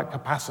build that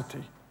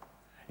capacity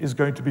is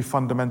going to be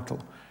fundamental.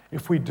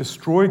 If we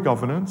destroy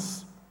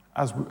governance,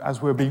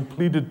 as we're being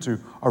pleaded to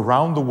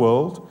around the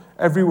world,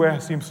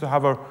 everywhere seems to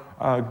have a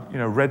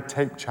red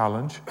tape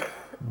challenge,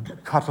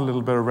 cut a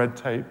little bit of red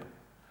tape.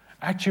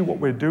 Actually, what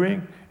we're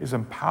doing is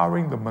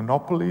empowering the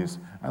monopolies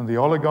and the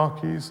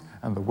oligarchies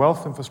and the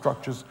wealth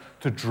infrastructures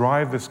to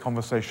drive this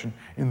conversation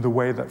in the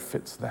way that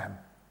fits them.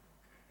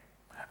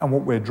 And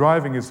what we're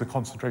driving is the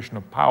concentration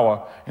of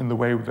power in the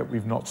way that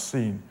we've not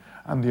seen.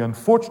 And the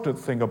unfortunate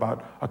thing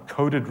about a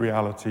coded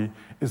reality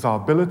is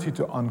our ability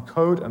to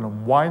uncode and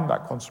unwind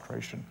that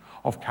concentration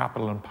of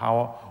capital and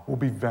power will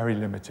be very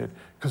limited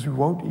because we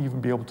won't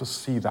even be able to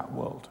see that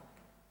world.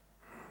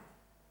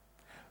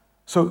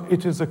 So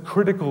it is a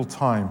critical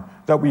time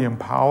that we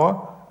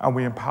empower, and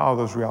we empower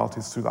those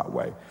realities through that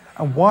way.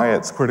 And why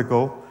it's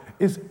critical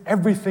is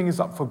everything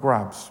is up for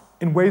grabs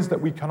in ways that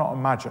we cannot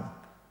imagine.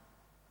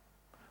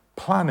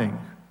 Planning.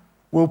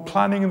 Will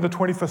planning in the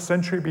 21st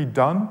century be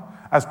done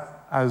as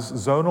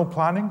zonal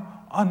planning?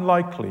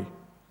 Unlikely.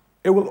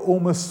 It will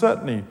almost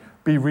certainly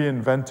be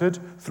reinvented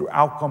through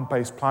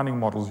outcome-based planning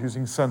models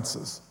using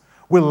sensors.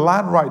 Will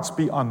land rights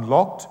be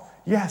unlocked?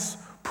 Yes.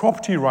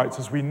 Property rights,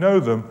 as we know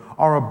them,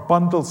 are a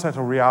bundled set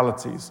of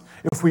realities.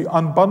 If we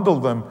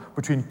unbundle them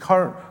between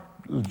current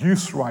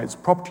use rights,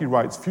 property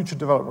rights, future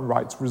development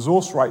rights,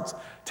 resource rights,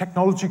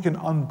 technology can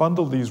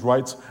unbundle these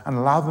rights and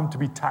allow them to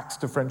be taxed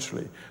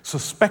differentially. So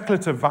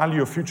speculative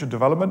value of future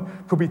development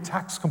could be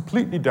taxed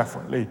completely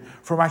differently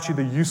from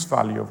actually the use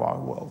value of our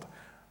world.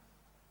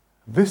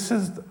 This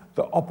is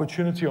the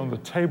opportunity on the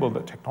table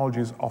that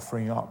technology is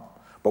offering up.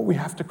 But we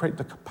have to create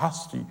the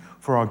capacity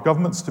for our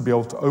governments to be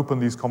able to open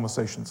these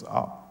conversations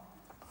up.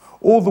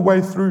 All the way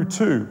through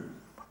to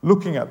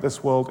looking at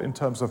this world in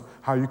terms of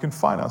how you can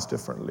finance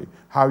differently,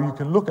 how you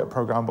can look at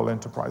programmable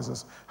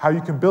enterprises, how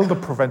you can build a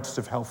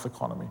preventative health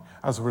economy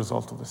as a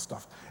result of this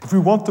stuff. If we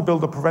want to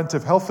build a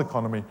preventive health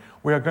economy,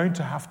 we are going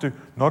to have to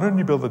not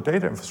only build the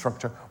data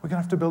infrastructure, we're going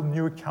to have to build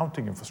new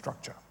accounting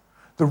infrastructure.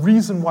 The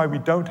reason why we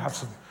don't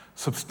have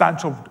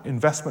substantial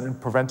investment in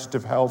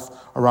preventative health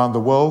around the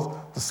world,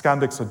 the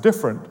Scandics are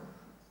different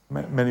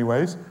in many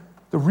ways.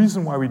 The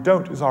reason why we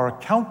don't is our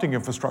accounting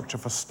infrastructure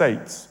for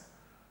states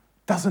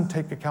doesn't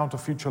take account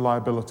of future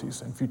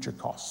liabilities and future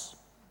costs.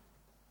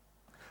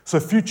 So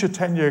future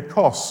 10-year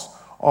costs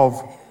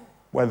of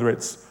whether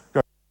it's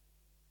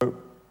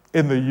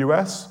in the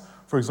US,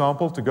 for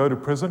example, to go to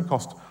prison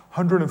cost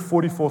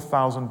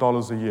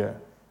 $144,000 a year.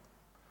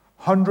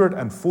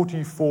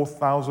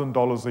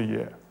 $144,000 a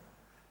year.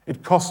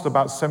 It costs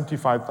about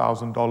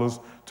 $75,000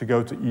 to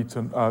go to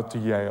Eton, to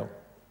Yale.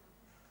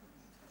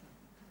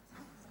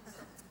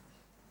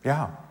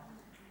 Yeah.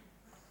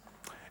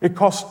 It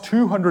costs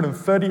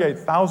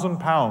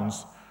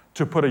 £238,000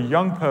 to put a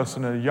young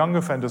person in a young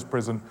offenders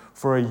prison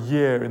for a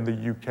year in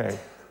the UK.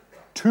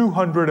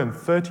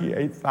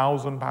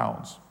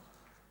 £238,000.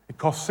 It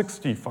costs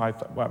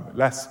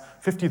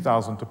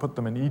 $50,000 to put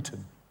them in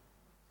Eton.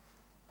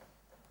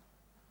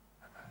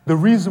 The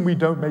reason we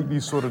don't make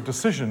these sort of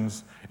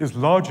decisions is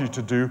largely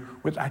to do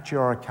with actually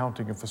our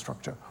accounting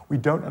infrastructure. We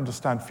don't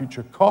understand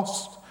future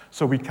costs,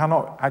 so we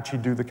cannot actually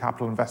do the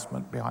capital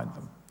investment behind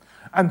them.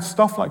 And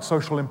stuff like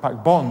social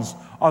impact bonds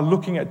are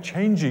looking at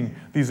changing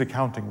these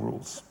accounting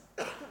rules.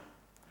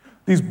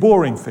 These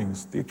boring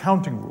things, the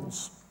accounting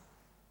rules.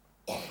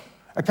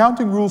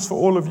 Accounting rules for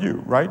all of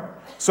you, right?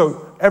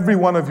 So every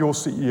one of your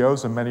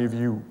CEOs, and many of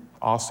you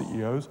are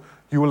CEOs,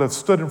 you will have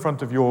stood in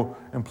front of your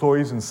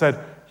employees and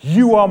said,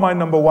 "You are my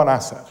number one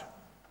asset.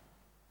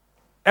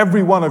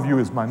 Every one of you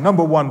is my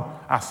number one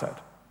asset."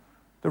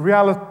 The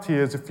reality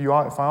is, if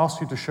I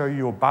ask you to show you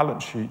your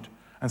balance sheet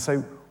and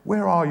say,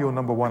 "Where are your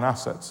number one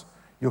assets?"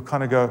 you'll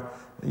kind of go,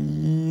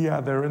 "Yeah,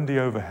 they're in the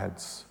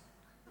overheads."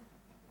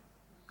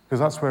 Because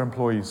that's where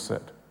employees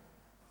sit.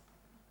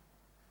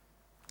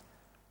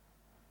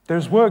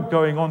 There's work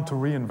going on to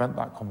reinvent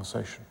that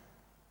conversation.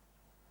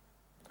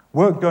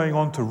 Work going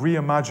on to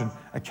reimagine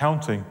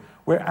accounting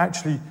where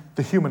actually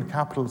the human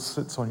capital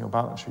sits on your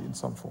balance sheet in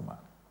some format.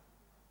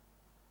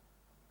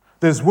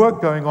 There's work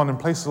going on in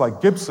places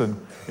like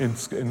Gibson in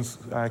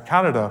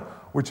Canada,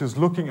 which is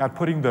looking at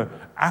putting the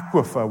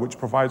aquifer, which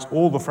provides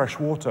all the fresh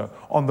water,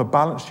 on the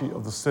balance sheet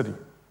of the city.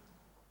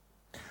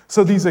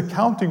 So these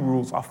accounting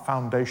rules are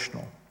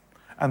foundational,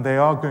 and they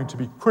are going to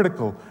be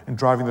critical in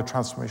driving the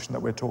transformation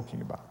that we're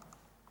talking about.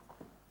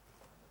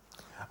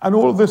 And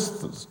all of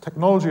this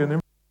technology and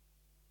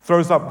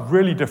throws up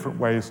really different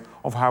ways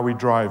of how we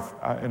drive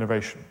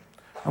innovation.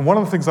 And one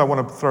of the things I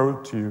want to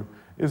throw to you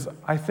is,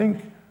 I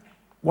think,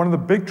 one of the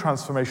big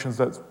transformations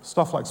that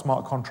stuff like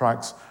smart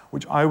contracts,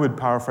 which I would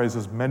paraphrase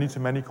as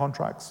many-to-many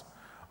contracts,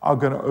 are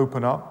going to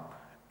open up,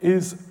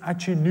 is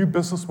actually new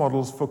business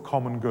models for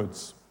common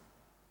goods,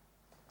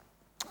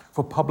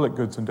 for public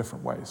goods in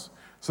different ways.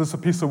 So it's a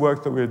piece of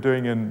work that we're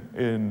doing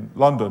in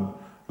London,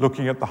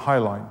 looking at the High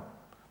Line.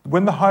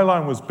 When the High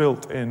Line was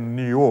built in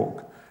New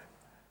York,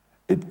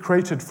 it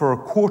created for a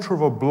quarter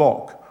of a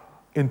block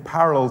in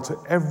parallel to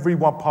every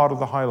one part of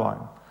the High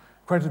Line,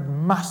 created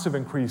massive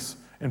increase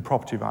in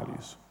property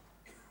values.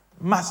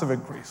 Massive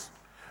increase.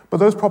 But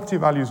those property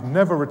values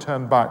never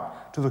returned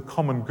back to the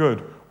common good,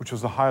 which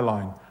was the High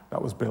Line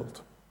that was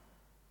built.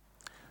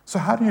 So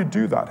how do you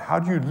do that? How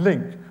do you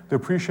link the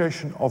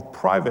appreciation of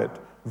private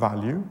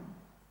value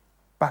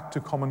back to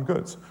common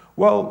goods?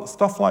 Well,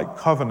 stuff like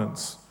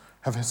covenants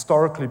have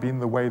historically been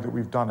the way that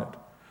we've done it.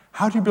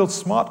 How do you build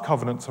smart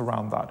covenants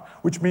around that?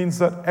 Which means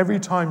that every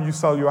time you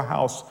sell your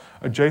house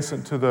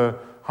adjacent to the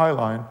High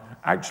Line,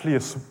 actually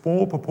a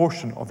small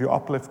proportion of your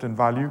uplift in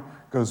value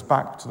goes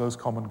back to those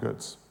common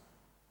goods.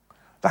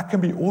 That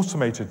can be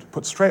automated,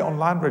 put straight on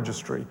land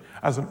registry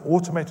as an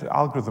automated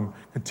algorithm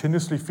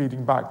continuously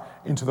feeding back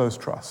into those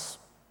trusts.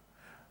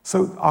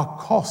 So our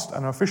cost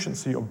and our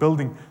efficiency of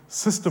building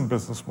system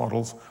business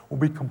models will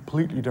be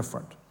completely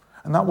different.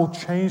 And that will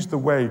change the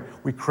way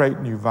we create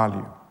new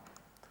value.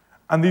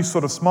 And these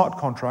sort of smart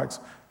contracts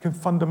can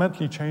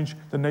fundamentally change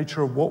the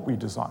nature of what we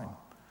design.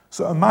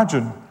 So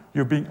imagine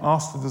you're being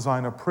asked to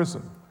design a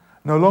prison.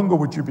 No longer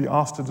would you be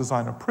asked to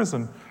design a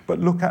prison, but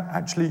look at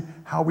actually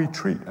how we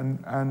treat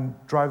and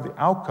drive the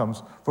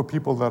outcomes for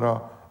people that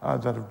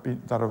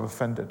have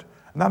offended.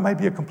 And that may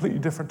be a completely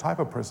different type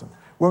of prison.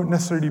 It won't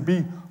necessarily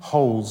be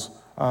holes,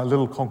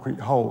 little concrete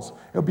holes.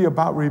 It'll be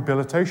about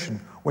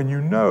rehabilitation when you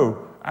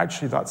know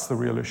actually that's the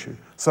real issue.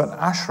 So an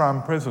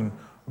ashram prison,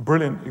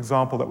 brilliant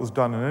example that was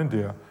done in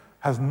India,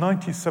 has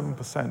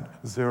 97%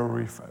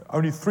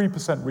 only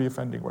 3%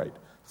 reoffending rate,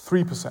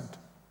 3%.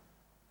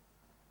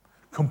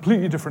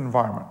 Completely different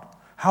environment.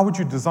 How would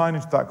you design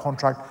into that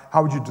contract?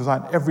 How would you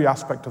design every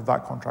aspect of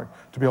that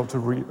contract to be able to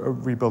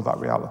rebuild that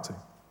reality?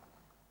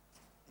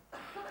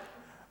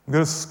 I'm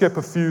going to skip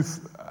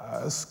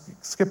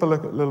a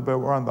little bit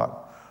around that.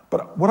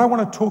 But what I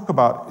want to talk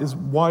about is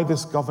why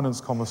this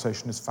governance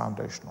conversation is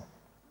foundational.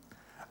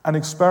 And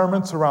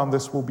experiments around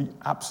this will be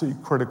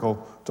absolutely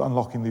critical to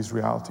unlocking these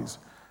realities.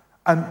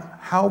 And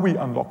how we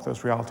unlock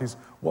those realities,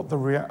 what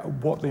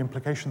the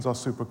implications are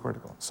super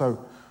critical.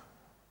 So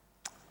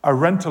a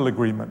rental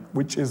agreement,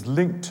 which is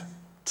linked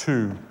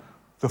to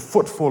the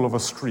footfall of a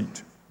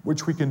street,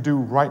 which we can do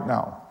right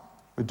now.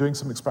 We're doing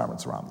some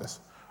experiments around this.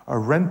 A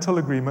rental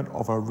agreement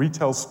of a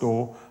retail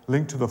store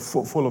linked to the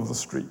footfall of the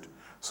street.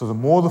 So the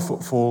more the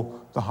footfall,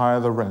 the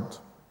higher the rent.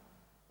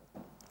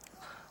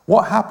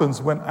 What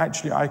happens when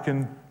actually I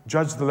can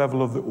judge the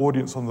level of the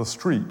audience on the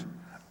street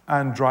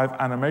and drive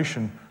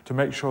animation to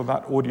make sure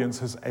that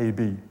audience is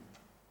A/B?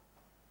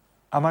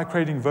 Am I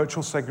creating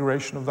virtual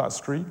segregation of that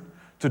street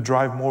to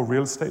drive more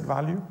real estate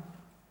value?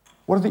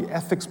 What are the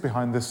ethics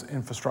behind this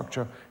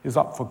infrastructure is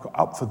up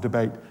for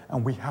debate,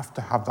 and we have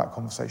to have that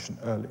conversation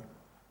early.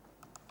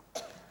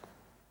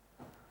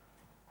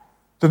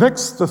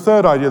 The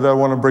third idea that I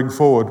want to bring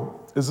forward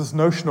is this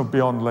notion of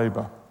beyond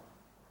labor.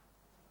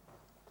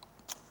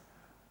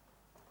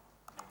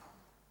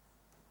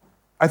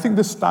 I think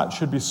this stat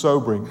should be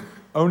sobering,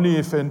 only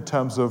if in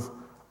terms of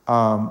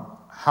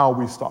how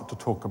we start to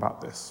talk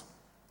about this.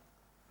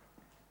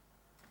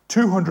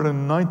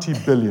 290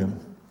 billion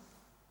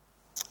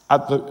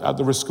at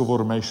the risk of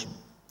automation.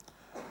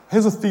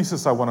 Here's a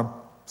thesis I want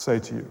to say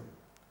to you.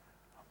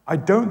 I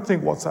don't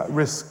think what's at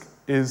risk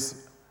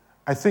is,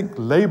 I think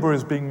labor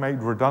is being made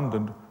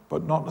redundant,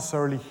 but not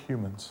necessarily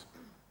humans.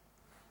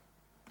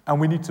 And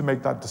we need to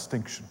make that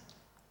distinction.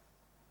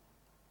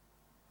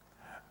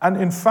 And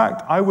in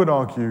fact, I would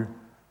argue,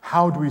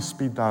 how do we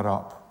speed that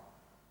up?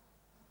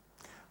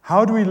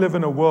 How do we live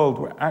in a world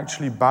where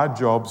actually bad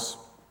jobs,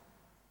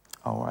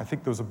 I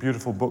think there was a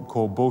beautiful book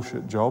called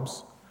Bullshit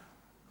Jobs.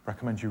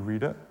 Recommend you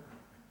read it.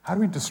 How do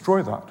we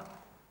destroy that?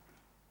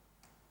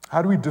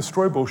 How do we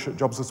destroy bullshit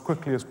jobs as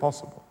quickly as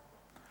possible?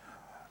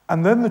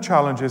 And then the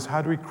challenge is,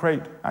 how do we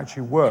create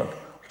actually work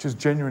which is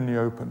genuinely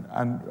open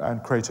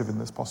and creative in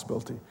this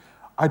possibility?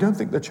 I don't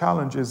think the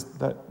challenge is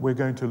that we're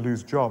going to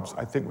lose jobs.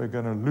 I think we're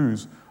going to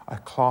lose a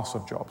class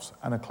of jobs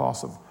and a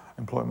class of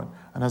employment.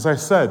 And as I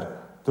said,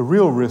 the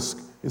real risk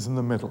is in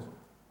the middle.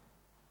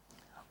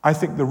 I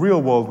think the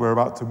real world we're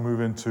about to move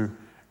into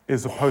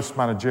is a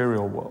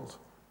post-managerial world.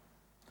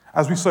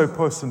 As we saw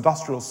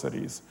post-industrial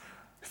cities,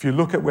 if you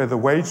look at where the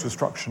wage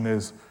destruction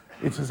is,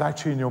 it is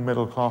actually in your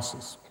middle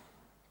classes.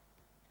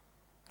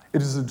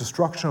 It is a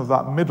destruction of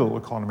that middle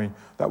economy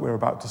that we're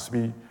about to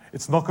see.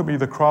 It's not going to be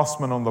the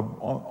craftsman on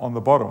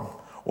the bottom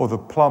or the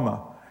plumber.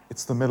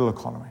 It's the middle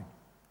economy.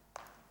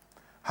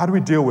 How do we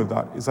deal with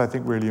that is, I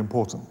think, really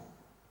important.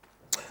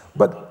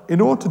 But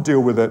in order to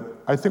deal with it,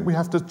 I think we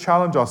have to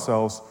challenge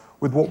ourselves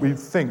with what we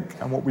think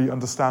and what we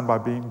understand by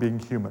being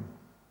human.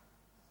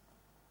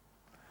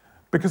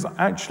 Because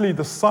actually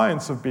the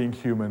science of being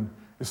human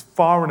is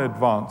far in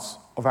advance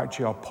of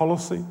actually our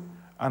policy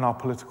and our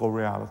political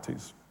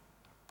realities.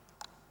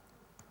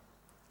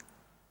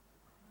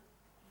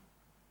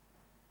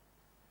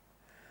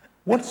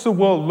 What does the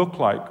world look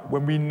like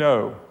when we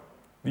know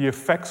the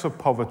effects of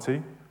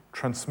poverty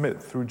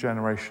transmit through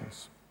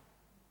generations?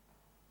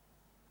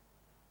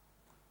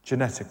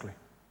 Genetically.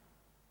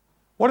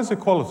 What is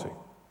equality?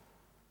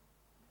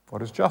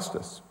 What is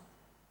justice?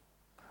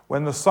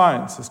 when the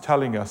science is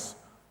telling us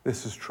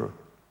this is true.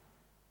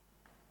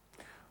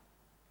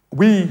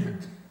 We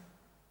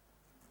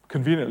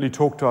conveniently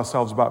talk to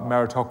ourselves about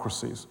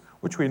meritocracies,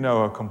 which we know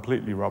are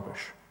completely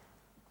rubbish.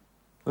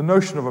 The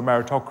notion of a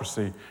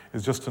meritocracy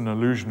is just an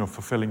illusion of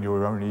fulfilling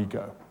your own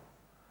ego.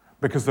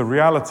 Because the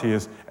reality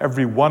is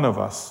every one of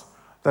us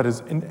that has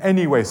in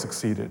any way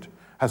succeeded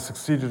has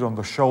succeeded on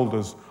the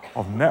shoulders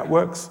of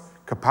networks,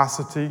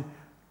 capacity,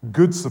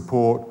 good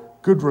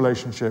support, good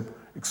relationship,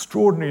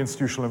 extraordinary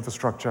institutional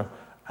infrastructure,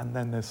 and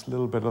then this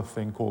little bit of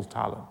thing called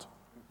talent.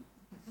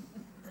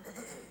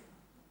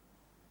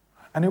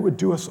 And it would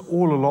do us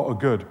all a lot of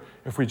good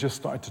if we just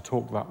started to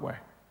talk that way.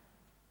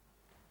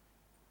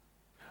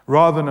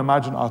 Rather than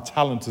imagine our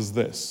talent is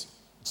this.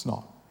 It's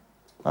not.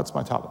 That's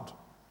my talent.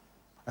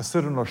 I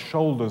sit on the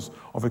shoulders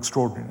of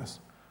extraordinariness.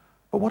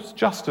 But what does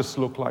justice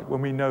look like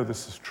when we know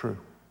this is true?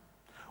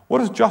 What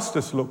does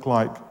justice look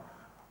like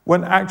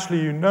when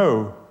actually you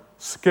know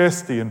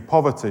scarcity and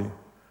poverty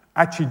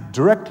actually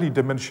directly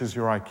diminishes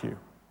your IQ?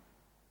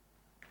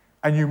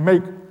 And you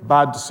make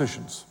bad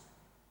decisions.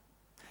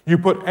 You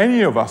put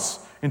any of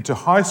us into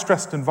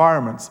high-stressed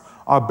environments,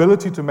 our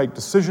ability to make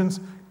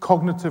decisions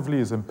cognitively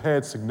is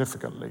impaired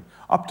significantly,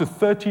 up to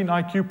 13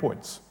 IQ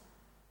points.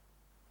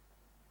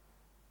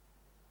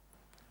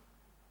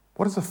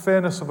 What is the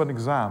fairness of an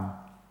exam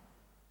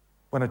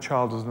when a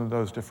child is in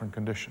those different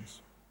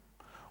conditions?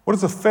 What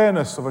is the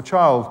fairness of a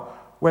child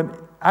when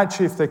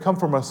actually if they come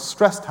from a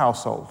stressed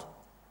household,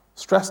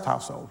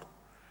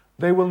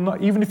 they will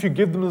not, even if you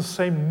give them the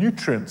same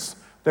nutrients,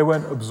 they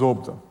won't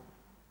absorb them.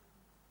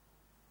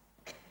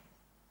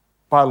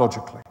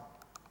 Biologically.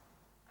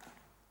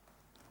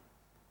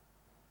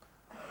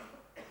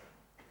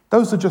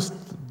 Those are just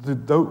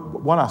the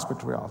one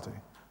aspect of reality.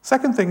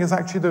 Second thing is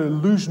actually the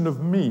illusion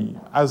of me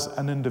as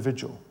an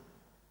individual.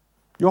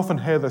 You often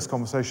hear this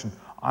conversation,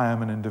 I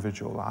am an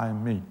individual, I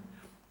am me.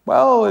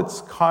 Well,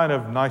 it's kind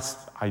of a nice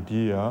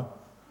idea,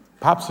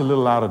 perhaps a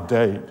little out of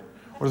date.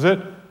 What is it?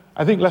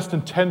 I think less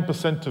than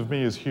 10% of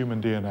me is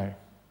human DNA.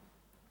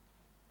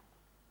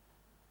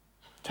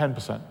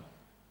 10%.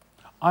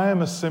 I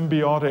am a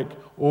symbiotic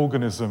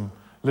organism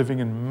living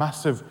in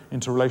massive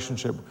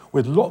interrelationship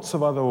with lots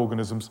of other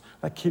organisms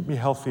that keep me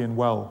healthy and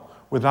well.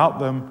 Without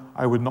them,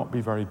 I would not be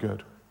very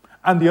good.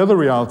 And the other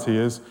reality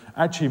is,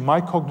 actually,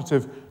 my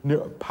cognitive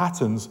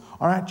patterns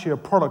are actually a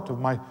product of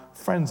my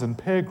friends and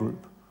peer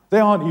group. They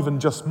aren't even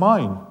just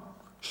mine,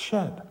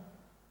 shared.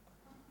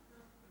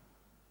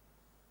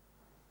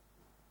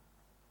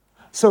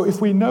 So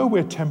if we know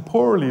we're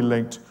temporally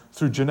linked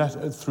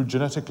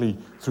genetically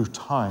through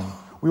time,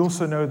 we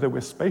also know that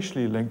we're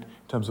spatially linked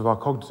in terms of our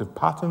cognitive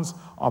patterns,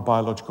 our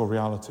biological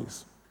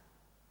realities.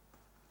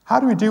 How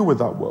do we deal with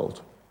that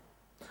world?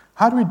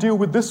 How do we deal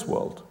with this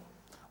world?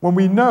 When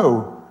we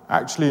know,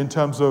 actually, in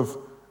terms of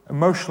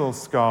emotional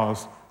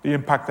scars, the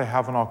impact they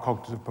have on our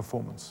cognitive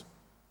performance.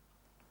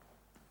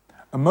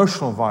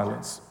 Emotional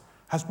violence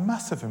has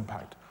massive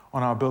impact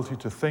on our ability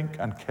to think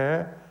and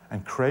care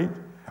and create.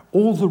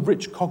 All the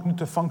rich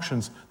cognitive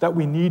functions that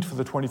we need for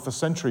the 21st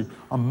century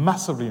are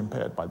massively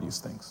impaired by these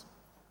things.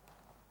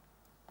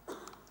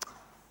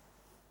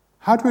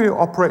 How do we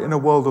operate in a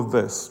world of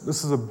this?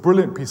 This is a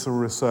brilliant piece of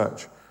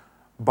research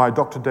by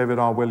Dr. David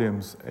R.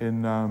 Williams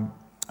in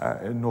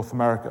North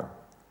America,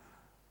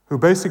 who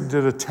basically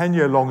did a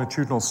 10-year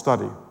longitudinal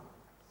study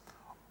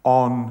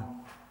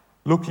on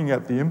looking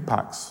at the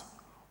impacts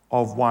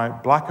of why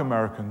Black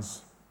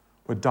Americans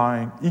were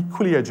dying,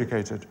 equally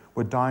educated,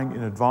 were dying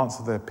in advance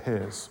of their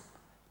peers,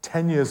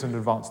 10 years in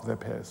advance of their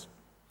peers.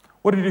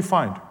 What did he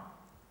find?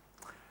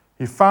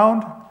 He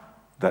found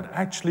that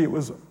actually it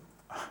was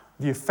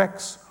the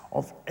effects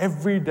of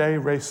everyday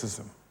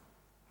racism.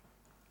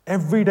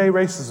 Everyday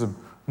racism,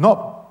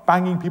 not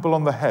banging people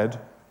on the head,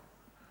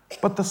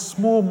 but the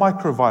small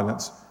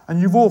micro-violence.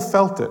 And you've all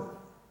felt it,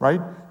 right?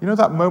 You know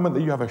that moment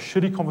that you have a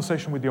shitty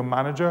conversation with your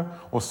manager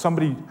or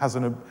somebody has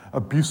an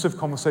abusive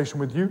conversation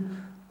with you?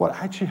 What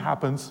actually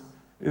happens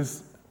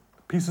is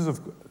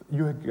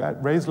you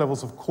get raised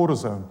levels of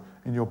cortisone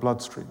in your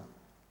bloodstream.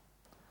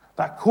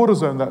 That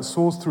cortisone that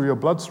soars through your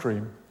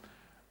bloodstream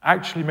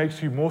actually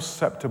makes you more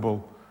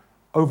susceptible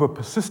over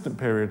persistent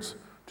periods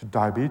to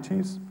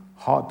diabetes,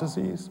 heart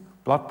disease,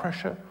 blood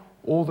pressure,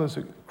 all those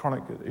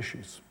chronic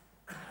issues.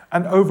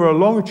 And over a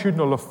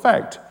longitudinal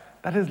effect,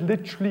 that is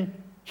literally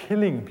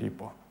killing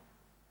people.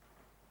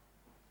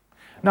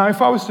 Now,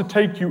 if I was to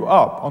take you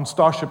up on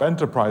Starship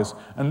Enterprise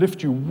and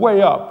lift you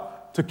way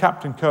up to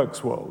Captain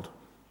Kirk's world,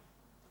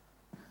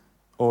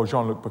 or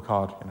Jean-Luc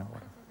Picard,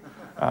 whatever.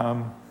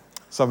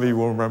 Some of you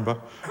will remember.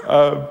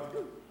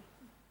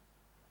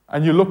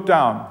 And you look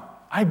down,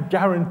 I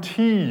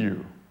guarantee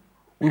you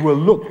we will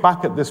look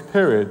back at this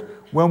period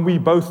when we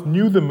both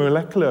knew the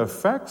molecular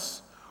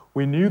effects,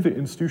 we knew the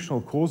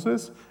institutional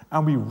causes,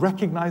 and we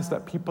recognized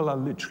that people are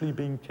literally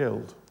being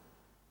killed.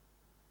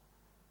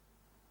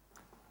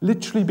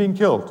 Literally being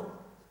killed.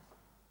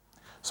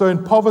 So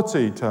in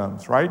poverty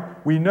terms, right,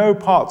 we know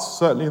parts,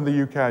 certainly in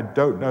the UK, I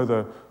don't know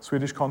the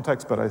Swedish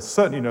context, but I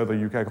certainly know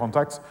the UK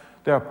context,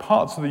 there are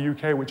parts of the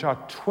UK which are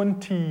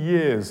 20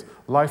 years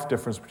life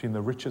difference between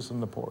the richest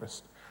and the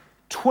poorest.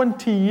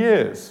 20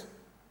 years.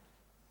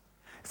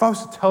 If I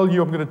was to tell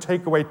you I'm going to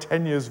take away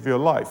 10 years of your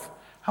life,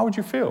 how would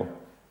you feel?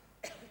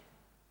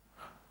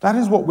 That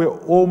is what we're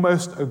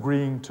almost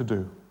agreeing to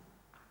do.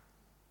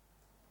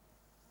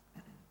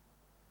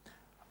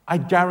 I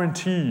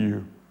guarantee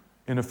you,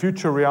 in a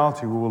future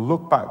reality, we will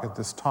look back at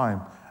this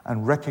time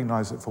and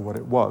recognize it for what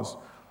it was,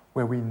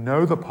 where we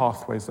know the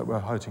pathways that were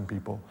hurting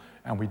people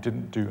and we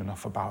didn't do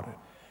enough about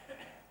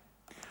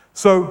it.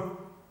 So,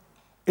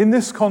 in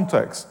this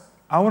context,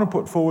 I want to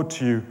put forward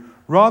to you,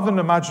 rather than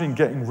imagining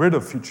getting rid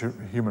of future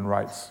human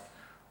rights,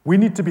 we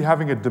need to be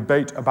having a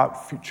debate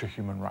about future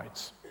human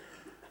rights.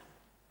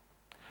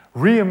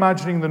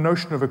 Reimagining the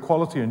notion of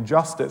equality and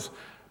justice,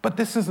 but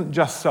this isn't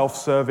just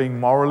self-serving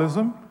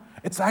moralism.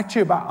 It's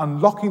actually about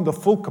unlocking the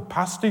full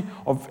capacity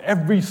of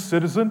every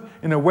citizen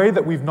in a way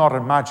that we've not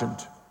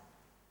imagined.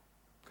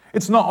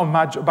 It's not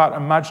about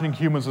imagining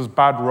humans as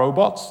bad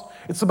robots.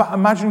 It's about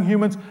imagining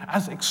humans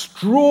as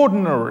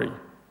extraordinary.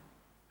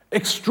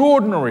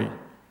 Extraordinary.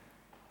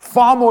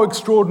 Far more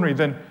extraordinary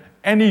than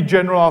any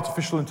general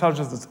artificial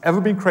intelligence that's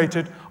ever been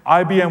created,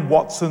 IBM,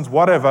 Watson's,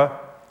 whatever.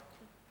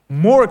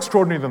 More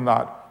extraordinary than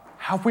that.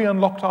 Have we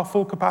unlocked our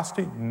full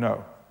capacity?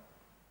 No.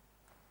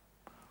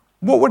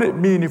 What would it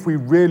mean if we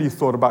really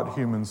thought about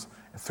humans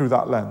through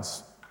that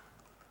lens?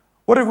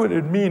 What would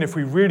it mean if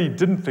we really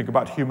didn't think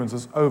about humans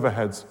as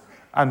overheads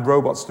and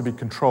robots to be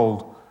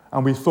controlled,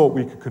 and we thought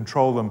we could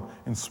control them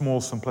in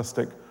small,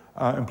 simplistic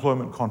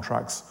employment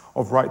contracts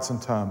of rights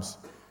and terms?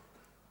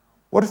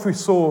 What if we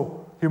saw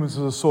humans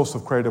as a source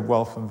of creative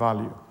wealth and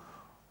value?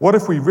 What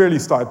if we really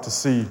started to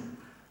see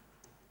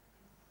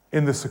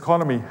in this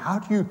economy, how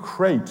do you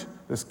create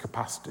this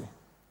capacity?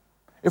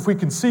 If we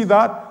can see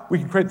that, we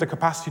can create the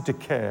capacity to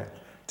care,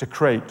 to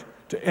create,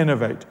 to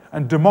innovate,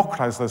 and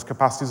democratize those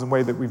capacities in a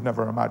way that we've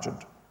never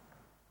imagined.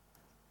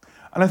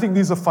 And I think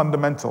these are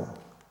fundamental.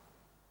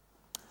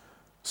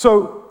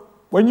 So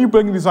when you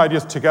bring these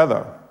ideas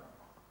together,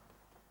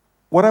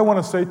 what I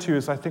want to say to you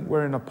is I think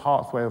we're in a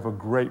pathway of a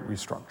great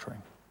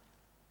restructuring.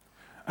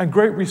 And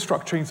great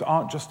restructurings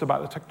aren't just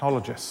about the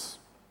technologists.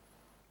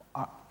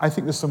 I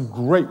think there's some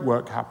great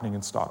work happening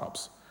in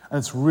startups, and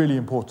it's really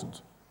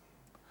important.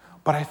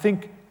 But I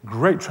think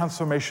great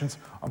transformations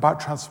are about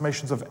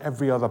transformations of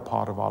every other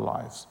part of our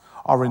lives.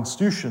 Our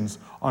institutions,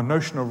 our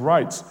notion of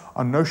rights,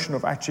 our notion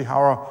of actually how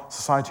our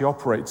society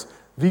operates,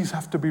 these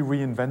have to be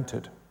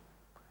reinvented.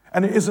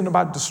 And it isn't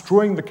about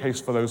destroying the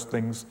case for those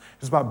things,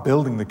 it's about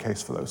building the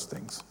case for those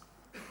things.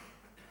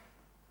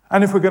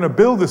 And if we're going to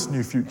build this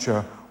new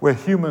future where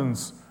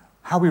humans,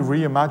 how we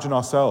reimagine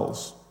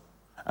ourselves,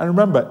 and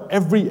remember,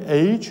 every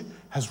age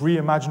has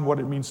reimagined what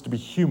it means to be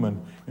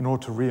human in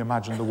order to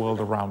reimagine the world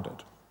around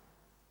it.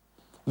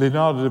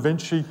 Leonardo da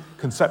Vinci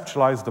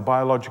conceptualized the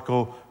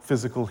biological,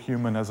 physical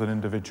human as an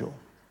individual.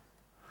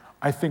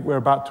 I think we're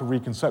about to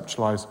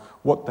reconceptualize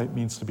what that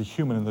means to be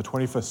human in the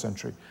 21st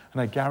century.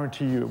 And I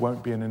guarantee you it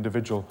won't be an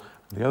individual.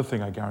 And the other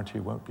thing I guarantee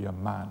you won't be a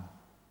man.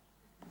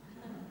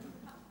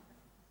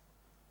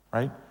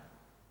 Right?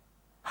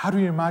 How do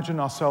we imagine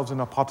ourselves in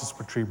a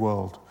participatory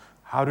world?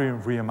 How do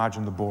we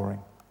reimagine the boring?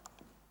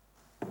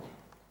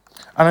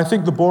 And I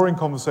think the boring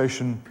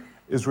conversation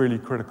is really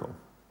critical.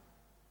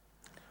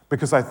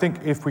 Because I think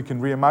if we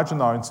can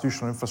reimagine our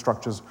institutional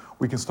infrastructures,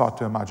 we can start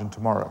to imagine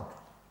tomorrow.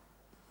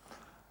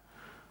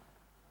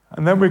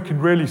 And then we can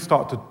really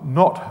start to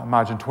not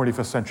imagine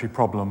 21st century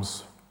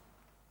problems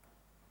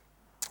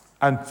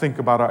and think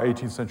about our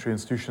 18th century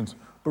institutions,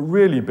 but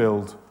really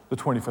build the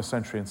 21st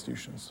century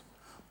institutions.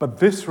 But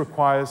this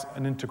requires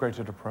an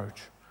integrated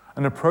approach,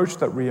 an approach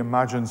that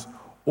reimagines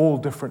all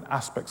different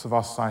aspects of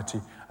our society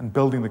and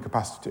building the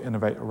capacity to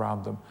innovate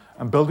around them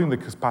and building the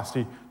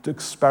capacity to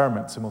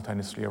experiment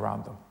simultaneously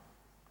around them.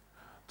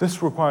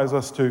 This requires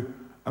us to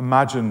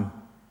imagine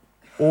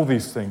all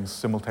these things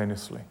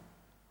simultaneously.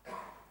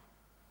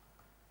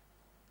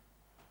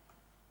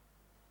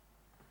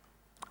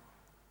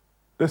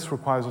 This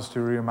requires us to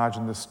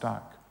reimagine this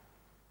stack.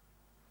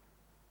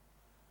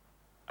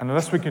 And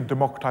unless we can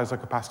democratize our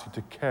capacity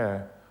to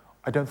care,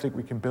 I don't think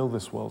we can build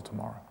this world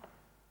tomorrow.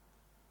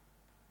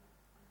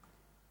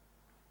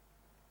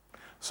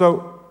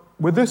 So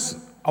with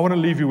this, I want to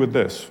leave you with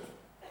this,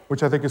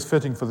 which I think is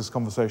fitting for this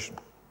conversation.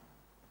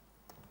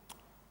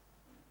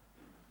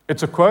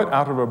 It's a quote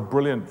out of a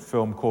brilliant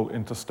film called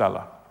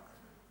Interstellar.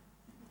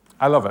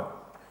 I love it.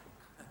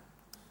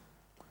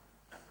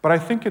 But I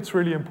think it's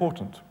really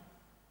important.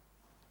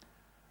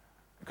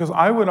 Because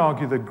I would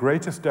argue the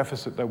greatest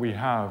deficit that we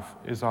have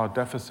is our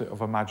deficit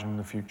of imagining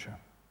the future.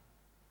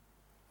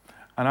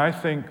 And I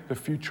think the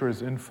future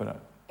is infinite.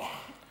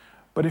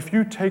 But if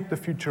you take the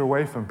future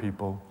away from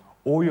people,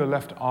 all you're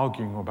left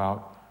arguing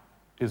about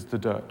is the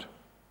dirt.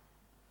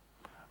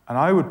 And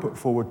I would put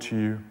forward to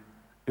you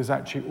is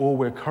actually all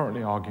we're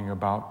currently arguing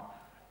about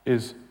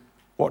is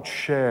what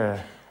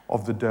share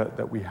of the dirt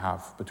that we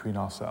have between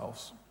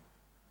ourselves.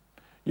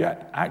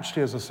 Yet,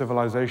 actually as a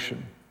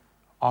civilization,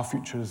 our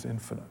future is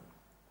infinite.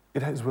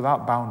 It is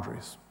without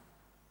boundaries.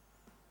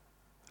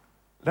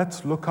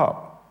 let's look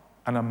up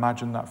and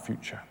imagine that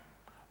future.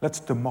 Let's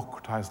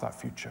democratize that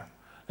future.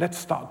 Let's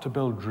start to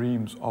build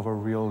dreams of a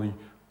really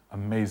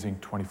amazing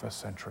 21st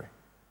century.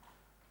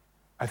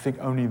 I think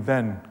only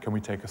then can we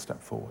take a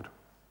step forward.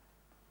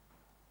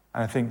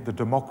 And I think the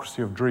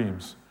democracy of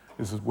dreams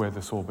is where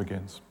this all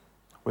begins.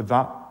 With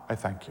that, I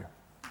thank you.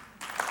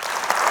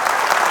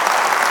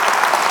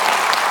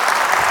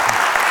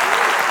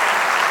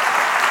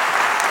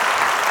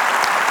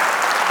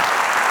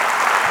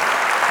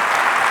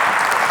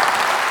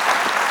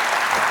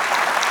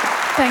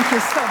 Thank you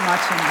so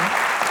much,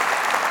 Indy.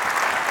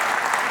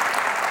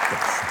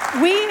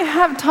 We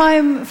have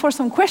time for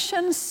some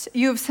questions.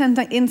 You've sent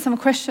in some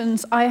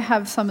questions. I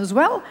have some as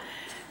well.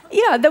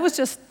 Yeah, that was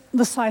just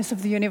the size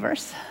of the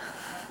universe.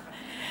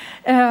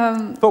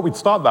 Thought we'd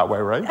start that way,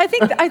 right? I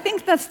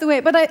think that's the way,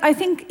 but I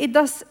think it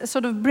does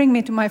sort of bring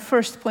me to my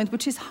first point,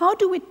 which is how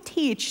do we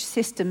teach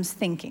systems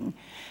thinking?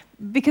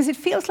 Because it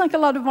feels like a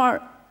lot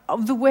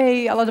of the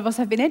way a lot of us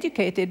have been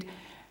educated,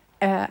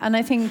 and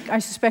I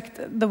suspect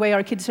the way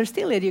our kids are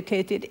still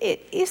educated,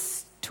 it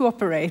is to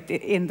operate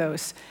in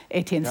those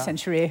 18th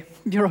century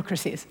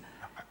bureaucracies.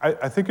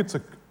 I think it's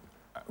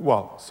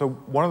so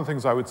one of the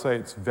things I would say,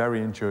 it's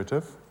very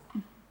intuitive.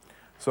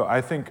 So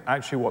I think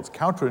actually what's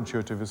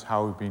counterintuitive is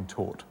how we've been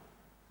taught.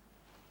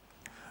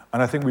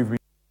 And I think we've been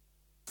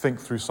think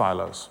through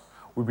silos.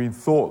 We've been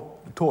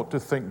taught to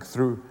think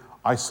through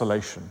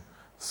isolation,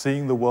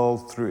 seeing the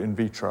world through in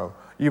vitro.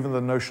 Even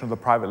the notion of the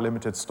private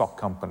limited stock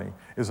company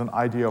is an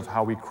idea of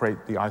how we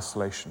create the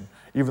isolation.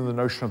 Even the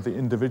notion of the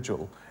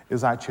individual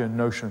is actually a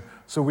notion.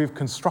 So we've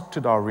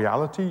constructed our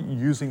reality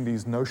using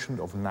these notions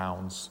of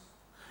nouns.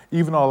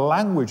 Even our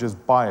language is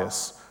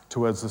biased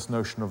towards this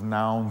notion of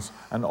nouns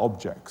and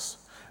objects.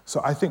 So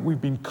I think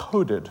we've been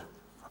coded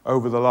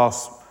over the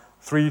last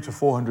 300 to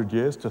 400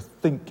 years to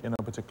think in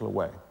a particular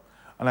way.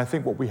 And I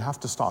think what we have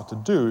to start to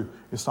do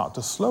is start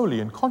to slowly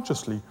and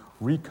consciously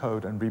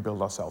recode and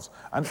rebuild ourselves.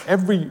 And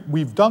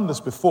we've done this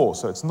before,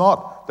 so it's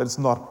not that it's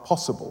not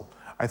possible.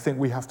 I think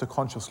we have to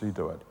consciously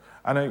do it.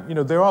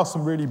 And there are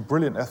some really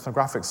brilliant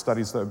ethnographic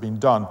studies that have been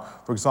done,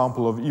 for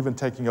example, of even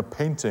taking a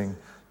painting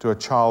to a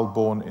child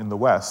born in the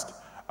West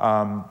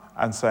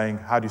and saying,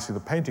 how do you see the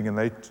painting? And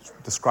they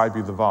describe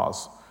you the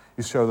vase.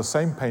 You show the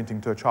same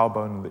painting to a child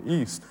born in the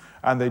East,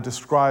 and they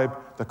describe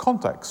the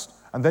context.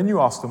 And then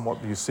you ask them,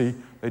 what do you see?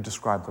 They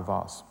describe the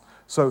vase.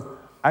 So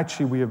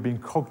actually, we have been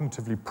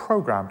cognitively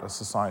programmed as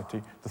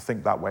society to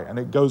think that way. And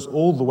it goes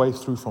all the way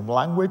through from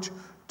language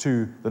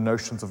to the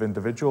notions of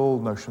individual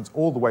notions,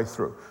 all the way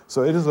through.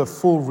 So it is a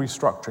full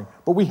restructuring.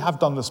 But we have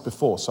done this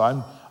before, so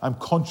I'm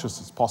conscious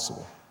it's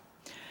possible.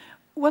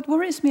 What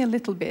worries me a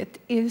little bit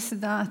is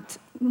that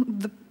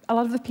a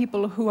lot of the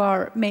people who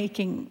are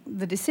making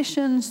the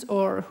decisions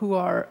or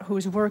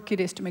whose work it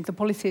is to make the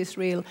policies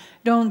real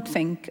don't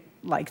think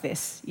like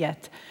this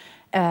yet.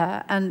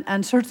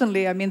 And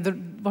certainly, I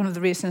mean, one of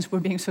the reasons we're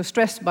being so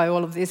stressed by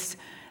all of these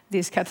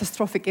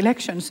catastrophic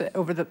elections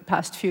over the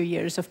past few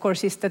years, of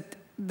course, is that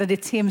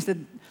it seems that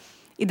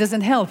it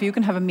doesn't help. You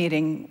can have a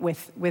meeting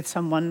with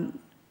someone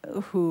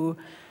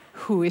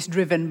who is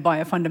driven by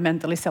a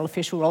fundamentally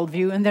selfish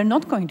worldview, and they're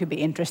not going to be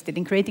interested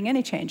in creating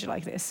any change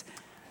like this.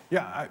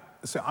 Yeah,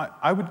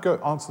 I would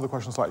answer the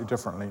question slightly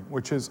differently,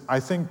 which is, I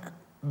think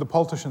the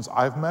politicians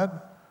I've met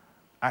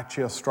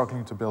actually are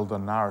struggling to build a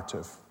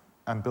narrative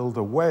and build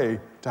a way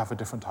to have a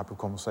different type of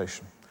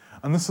conversation.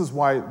 And this is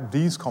why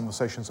these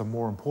conversations are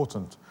more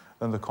important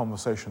than the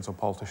conversations of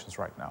politicians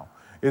right now,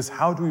 is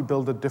how do we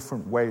build a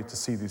different way to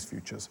see these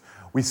futures?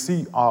 We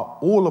see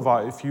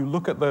if you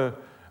look at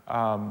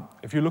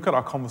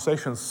our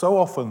conversations, so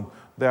often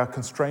they are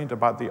constrained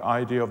about the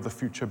idea of the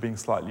future being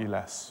slightly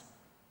less,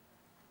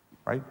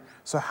 right?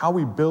 So how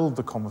we build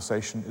the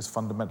conversation has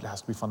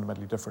to be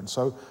fundamentally different.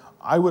 So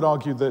I would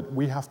argue that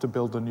we have to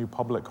build a new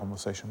public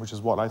conversation, which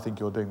is what I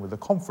think you're doing with the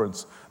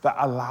conference, that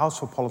allows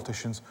for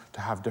politicians to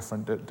have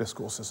different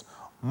discourses.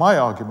 My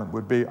argument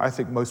would be, I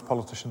think most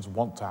politicians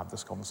want to have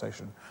this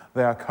conversation.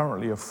 They are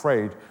currently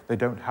afraid they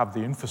don't have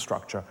the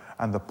infrastructure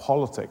and the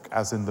politic,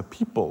 as in the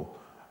people,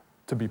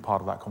 to be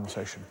part of that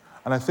conversation.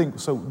 And I think,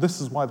 so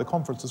this is why the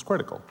conference is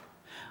critical.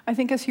 I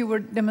think as you were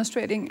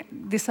demonstrating,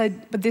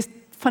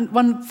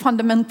 one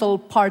fundamental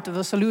part of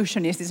the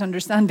solution is this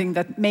understanding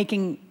that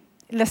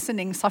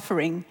lessening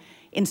suffering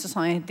in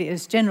society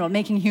is general,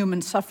 making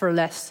humans suffer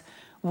less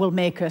will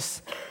make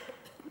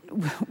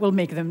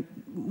them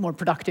more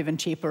productive and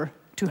cheaper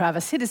to have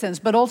as citizens,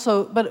 but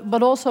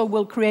also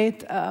will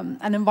create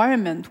an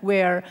environment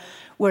where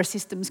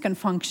systems can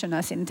function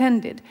as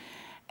intended.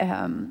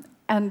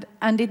 And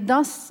it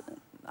does,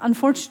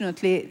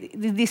 unfortunately,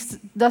 this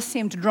does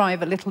seem to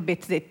drive a little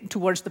bit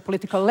towards the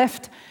political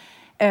left.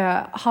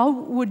 How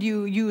would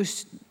you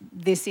use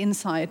this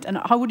insight, and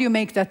how would you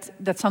make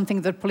that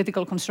something that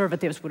political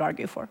conservatives would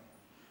argue for?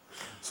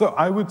 So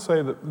I would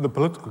say that the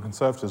political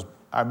conservatives,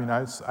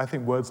 I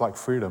think words like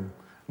freedom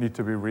need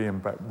to be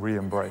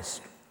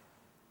re-embraced.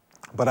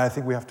 But I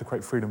think we have to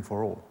create freedom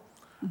for all.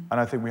 Mm-hmm. And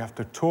I think we have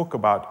to talk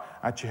about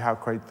actually how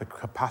to create the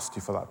capacity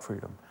for that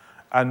freedom.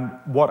 And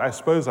what I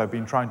suppose I've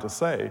been trying to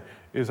say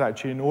is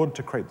actually in order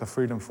to create the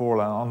freedom for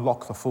all and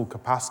unlock the full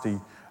capacity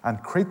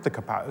and create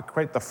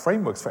the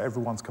frameworks for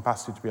everyone's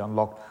capacity to be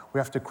unlocked, we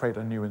have to create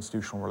a new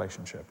institutional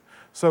relationship.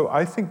 So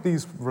I think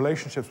these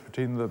relationships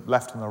between the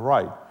left and the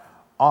right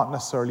aren't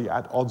necessarily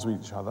at odds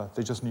with each other.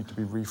 They just need to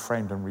be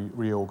reframed and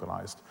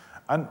reorganized.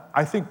 And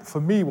I think for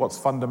me what's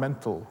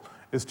fundamental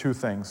is two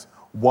things.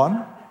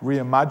 One,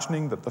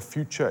 reimagining that the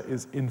future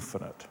is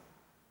infinite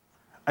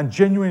and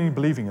genuinely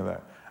believing in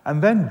that.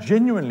 And then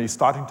genuinely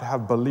starting to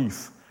have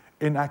belief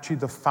in actually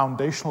the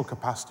foundational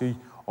capacity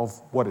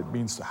of what it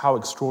means, how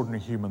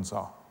extraordinary humans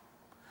are.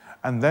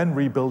 And then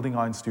rebuilding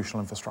our institutional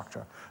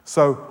infrastructure.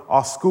 So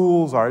our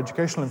schools, our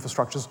educational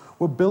infrastructures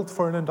were built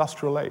for an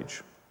industrial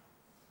age.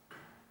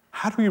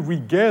 How do we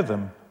re-gear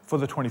them for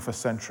the 21st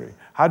century?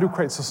 How do we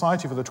create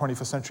society for the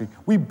 21st century?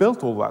 We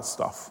built all that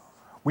stuff.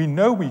 We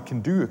know we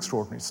can do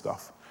extraordinary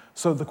stuff.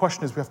 So the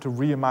question is we have to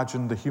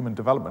reimagine the human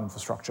development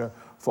infrastructure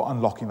for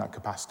unlocking that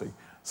capacity.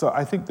 So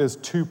I think there's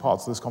two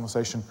parts of this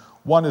conversation.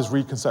 One is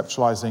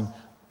reconceptualizing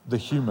the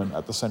human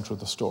at the center of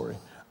the story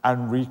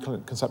and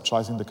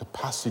reconceptualizing the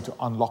capacity to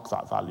unlock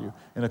that value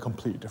in a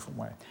completely different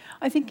way.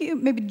 I think you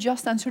maybe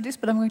just answered this,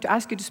 but I'm going to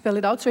ask you to spell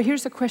it out. So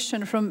here's a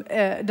question from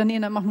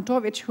Danina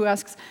Mahmutovic, who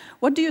asks,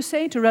 what do you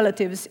say to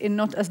relatives in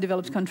not as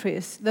developed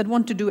countries that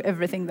want to do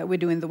everything that we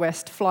do in the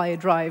West, fly,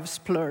 drive,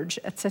 splurge,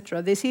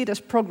 etc.? They see it as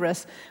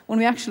progress when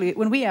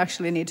we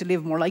actually need to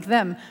live more like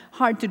them.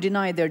 Hard to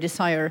deny their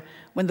desire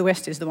when the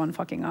West is the one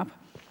fucking up.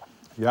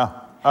 Yeah.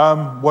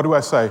 What do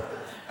I say?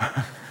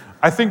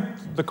 I think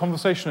the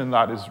conversation in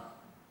that is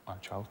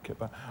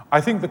I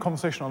think the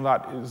conversation on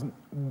that is,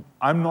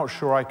 I'm not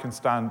sure I can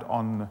stand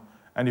on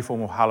any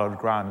form of hallowed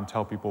ground and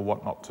tell people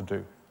what not to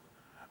do.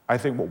 I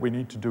think what we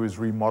need to do is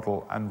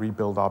remodel and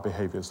rebuild our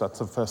behaviors. That's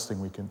the first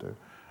thing we can do.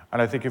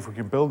 And I think if we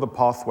can build the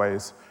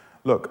pathways,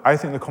 look, I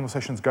think the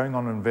conversations going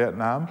on in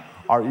Vietnam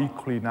are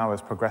equally now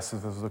as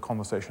progressive as the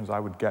conversations I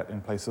would get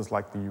in places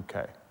like the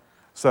UK.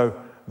 So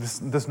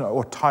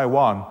or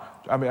Taiwan.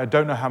 I mean, I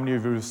don't know how many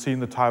of you have seen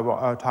the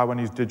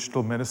Taiwanese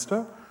digital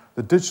minister.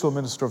 The digital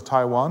minister of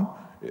Taiwan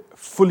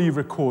fully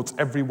records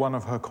every one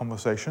of her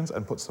conversations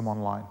and puts them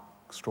online.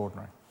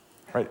 Extraordinary,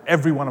 right?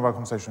 Every one of our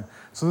conversations.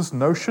 So this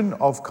notion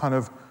of kind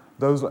of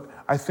those,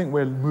 I think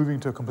we're moving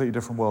to a completely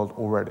different world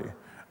already.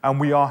 And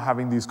we are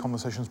having these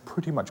conversations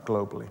pretty much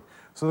globally.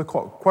 So the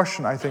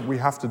question I think we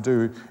have to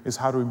do is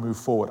how do we move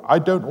forward? I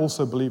don't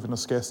also believe in a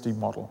scarcity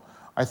model.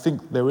 I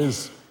think there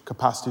is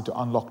capacity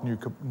to unlock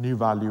new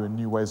value and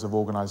new ways of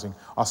organizing.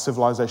 Our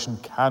civilization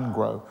can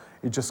grow.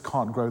 It just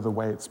can't grow the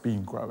way it's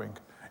been growing.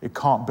 It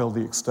can't build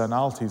the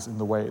externalities in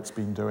the way it's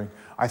been doing.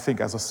 I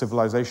think as a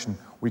civilization,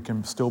 we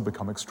can still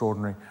become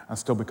extraordinary and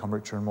still become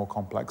richer and more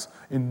complex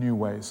in new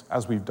ways,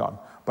 as we've done.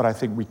 But I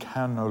think we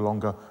can no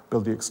longer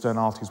build the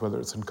externalities, whether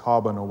it's in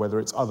carbon or whether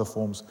it's other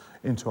forms,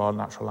 into our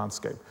natural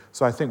landscape.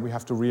 So I think we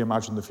have to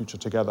reimagine the future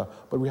together,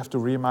 but we have to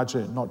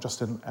reimagine it not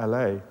just in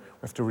LA, we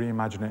have to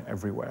reimagine it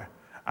everywhere.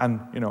 And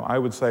I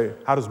would say,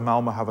 how does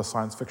Malmö have a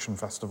science fiction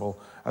festival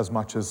as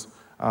much as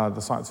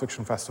the science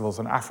fiction festivals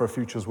and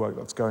Afrofutures work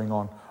that's going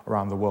on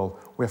around the world?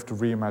 We have to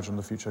reimagine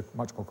the future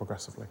much more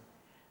progressively.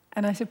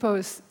 And I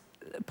suppose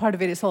part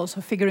of it is also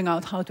figuring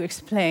out how to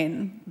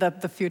explain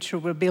that the future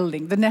we're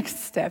building, the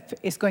next step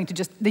is going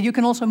to you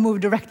can also move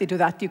directly to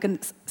that. You can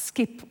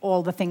skip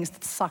all the things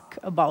that suck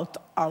about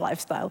our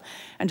lifestyle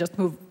and just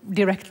move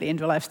directly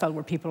into a lifestyle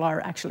where people are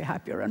actually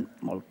happier and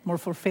more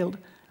fulfilled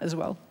as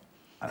well.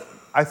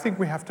 I think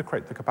we have to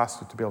create the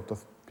capacity to be able to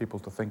people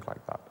to think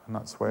like that. And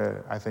that's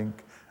where I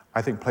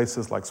think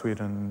places like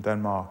Sweden and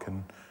Denmark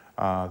and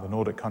the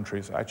Nordic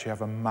countries actually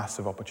have a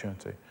massive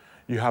opportunity.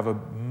 You have a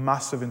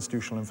massive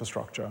institutional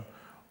infrastructure,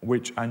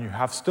 and you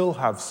still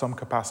have some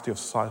capacity of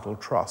societal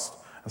trust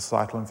and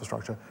societal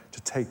infrastructure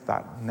to take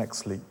that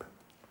next leap.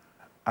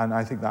 And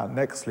I think that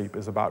next leap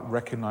is about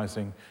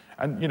recognizing,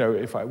 and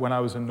when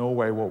I was in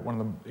Norway, one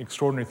of the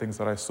extraordinary things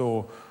that I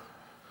saw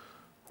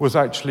was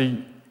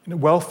actually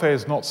welfare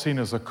is not seen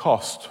as a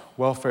cost,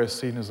 welfare is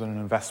seen as an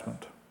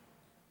investment.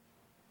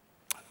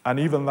 And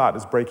even that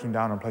is breaking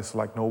down in places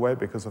like Norway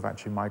because of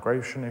actually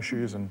migration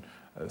issues and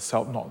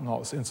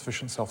not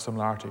insufficient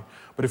self-similarity.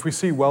 But if we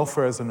see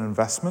welfare as an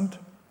investment,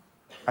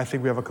 I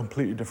think we have a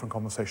completely different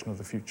conversation of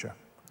the future.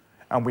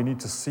 And we need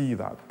to see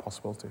that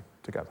possibility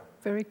together.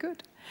 Very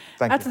good.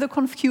 Thank At you. the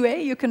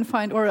ConfQA, you can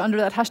find, or under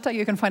that hashtag,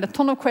 you can find a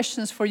ton of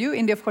questions for you.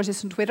 Indy, of course,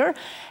 is on Twitter.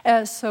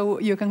 So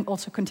you can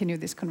also continue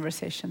this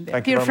conversation there.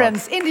 Thank you Dear very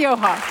friends, Indy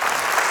Johar.